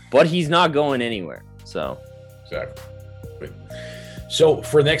frustrating, but he's not going anywhere. So exactly. So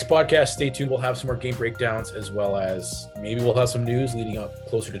for the next podcast, stay tuned. We'll have some more game breakdowns, as well as maybe we'll have some news leading up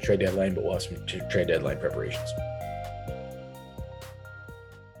closer to trade deadline, but we'll have some trade deadline preparations.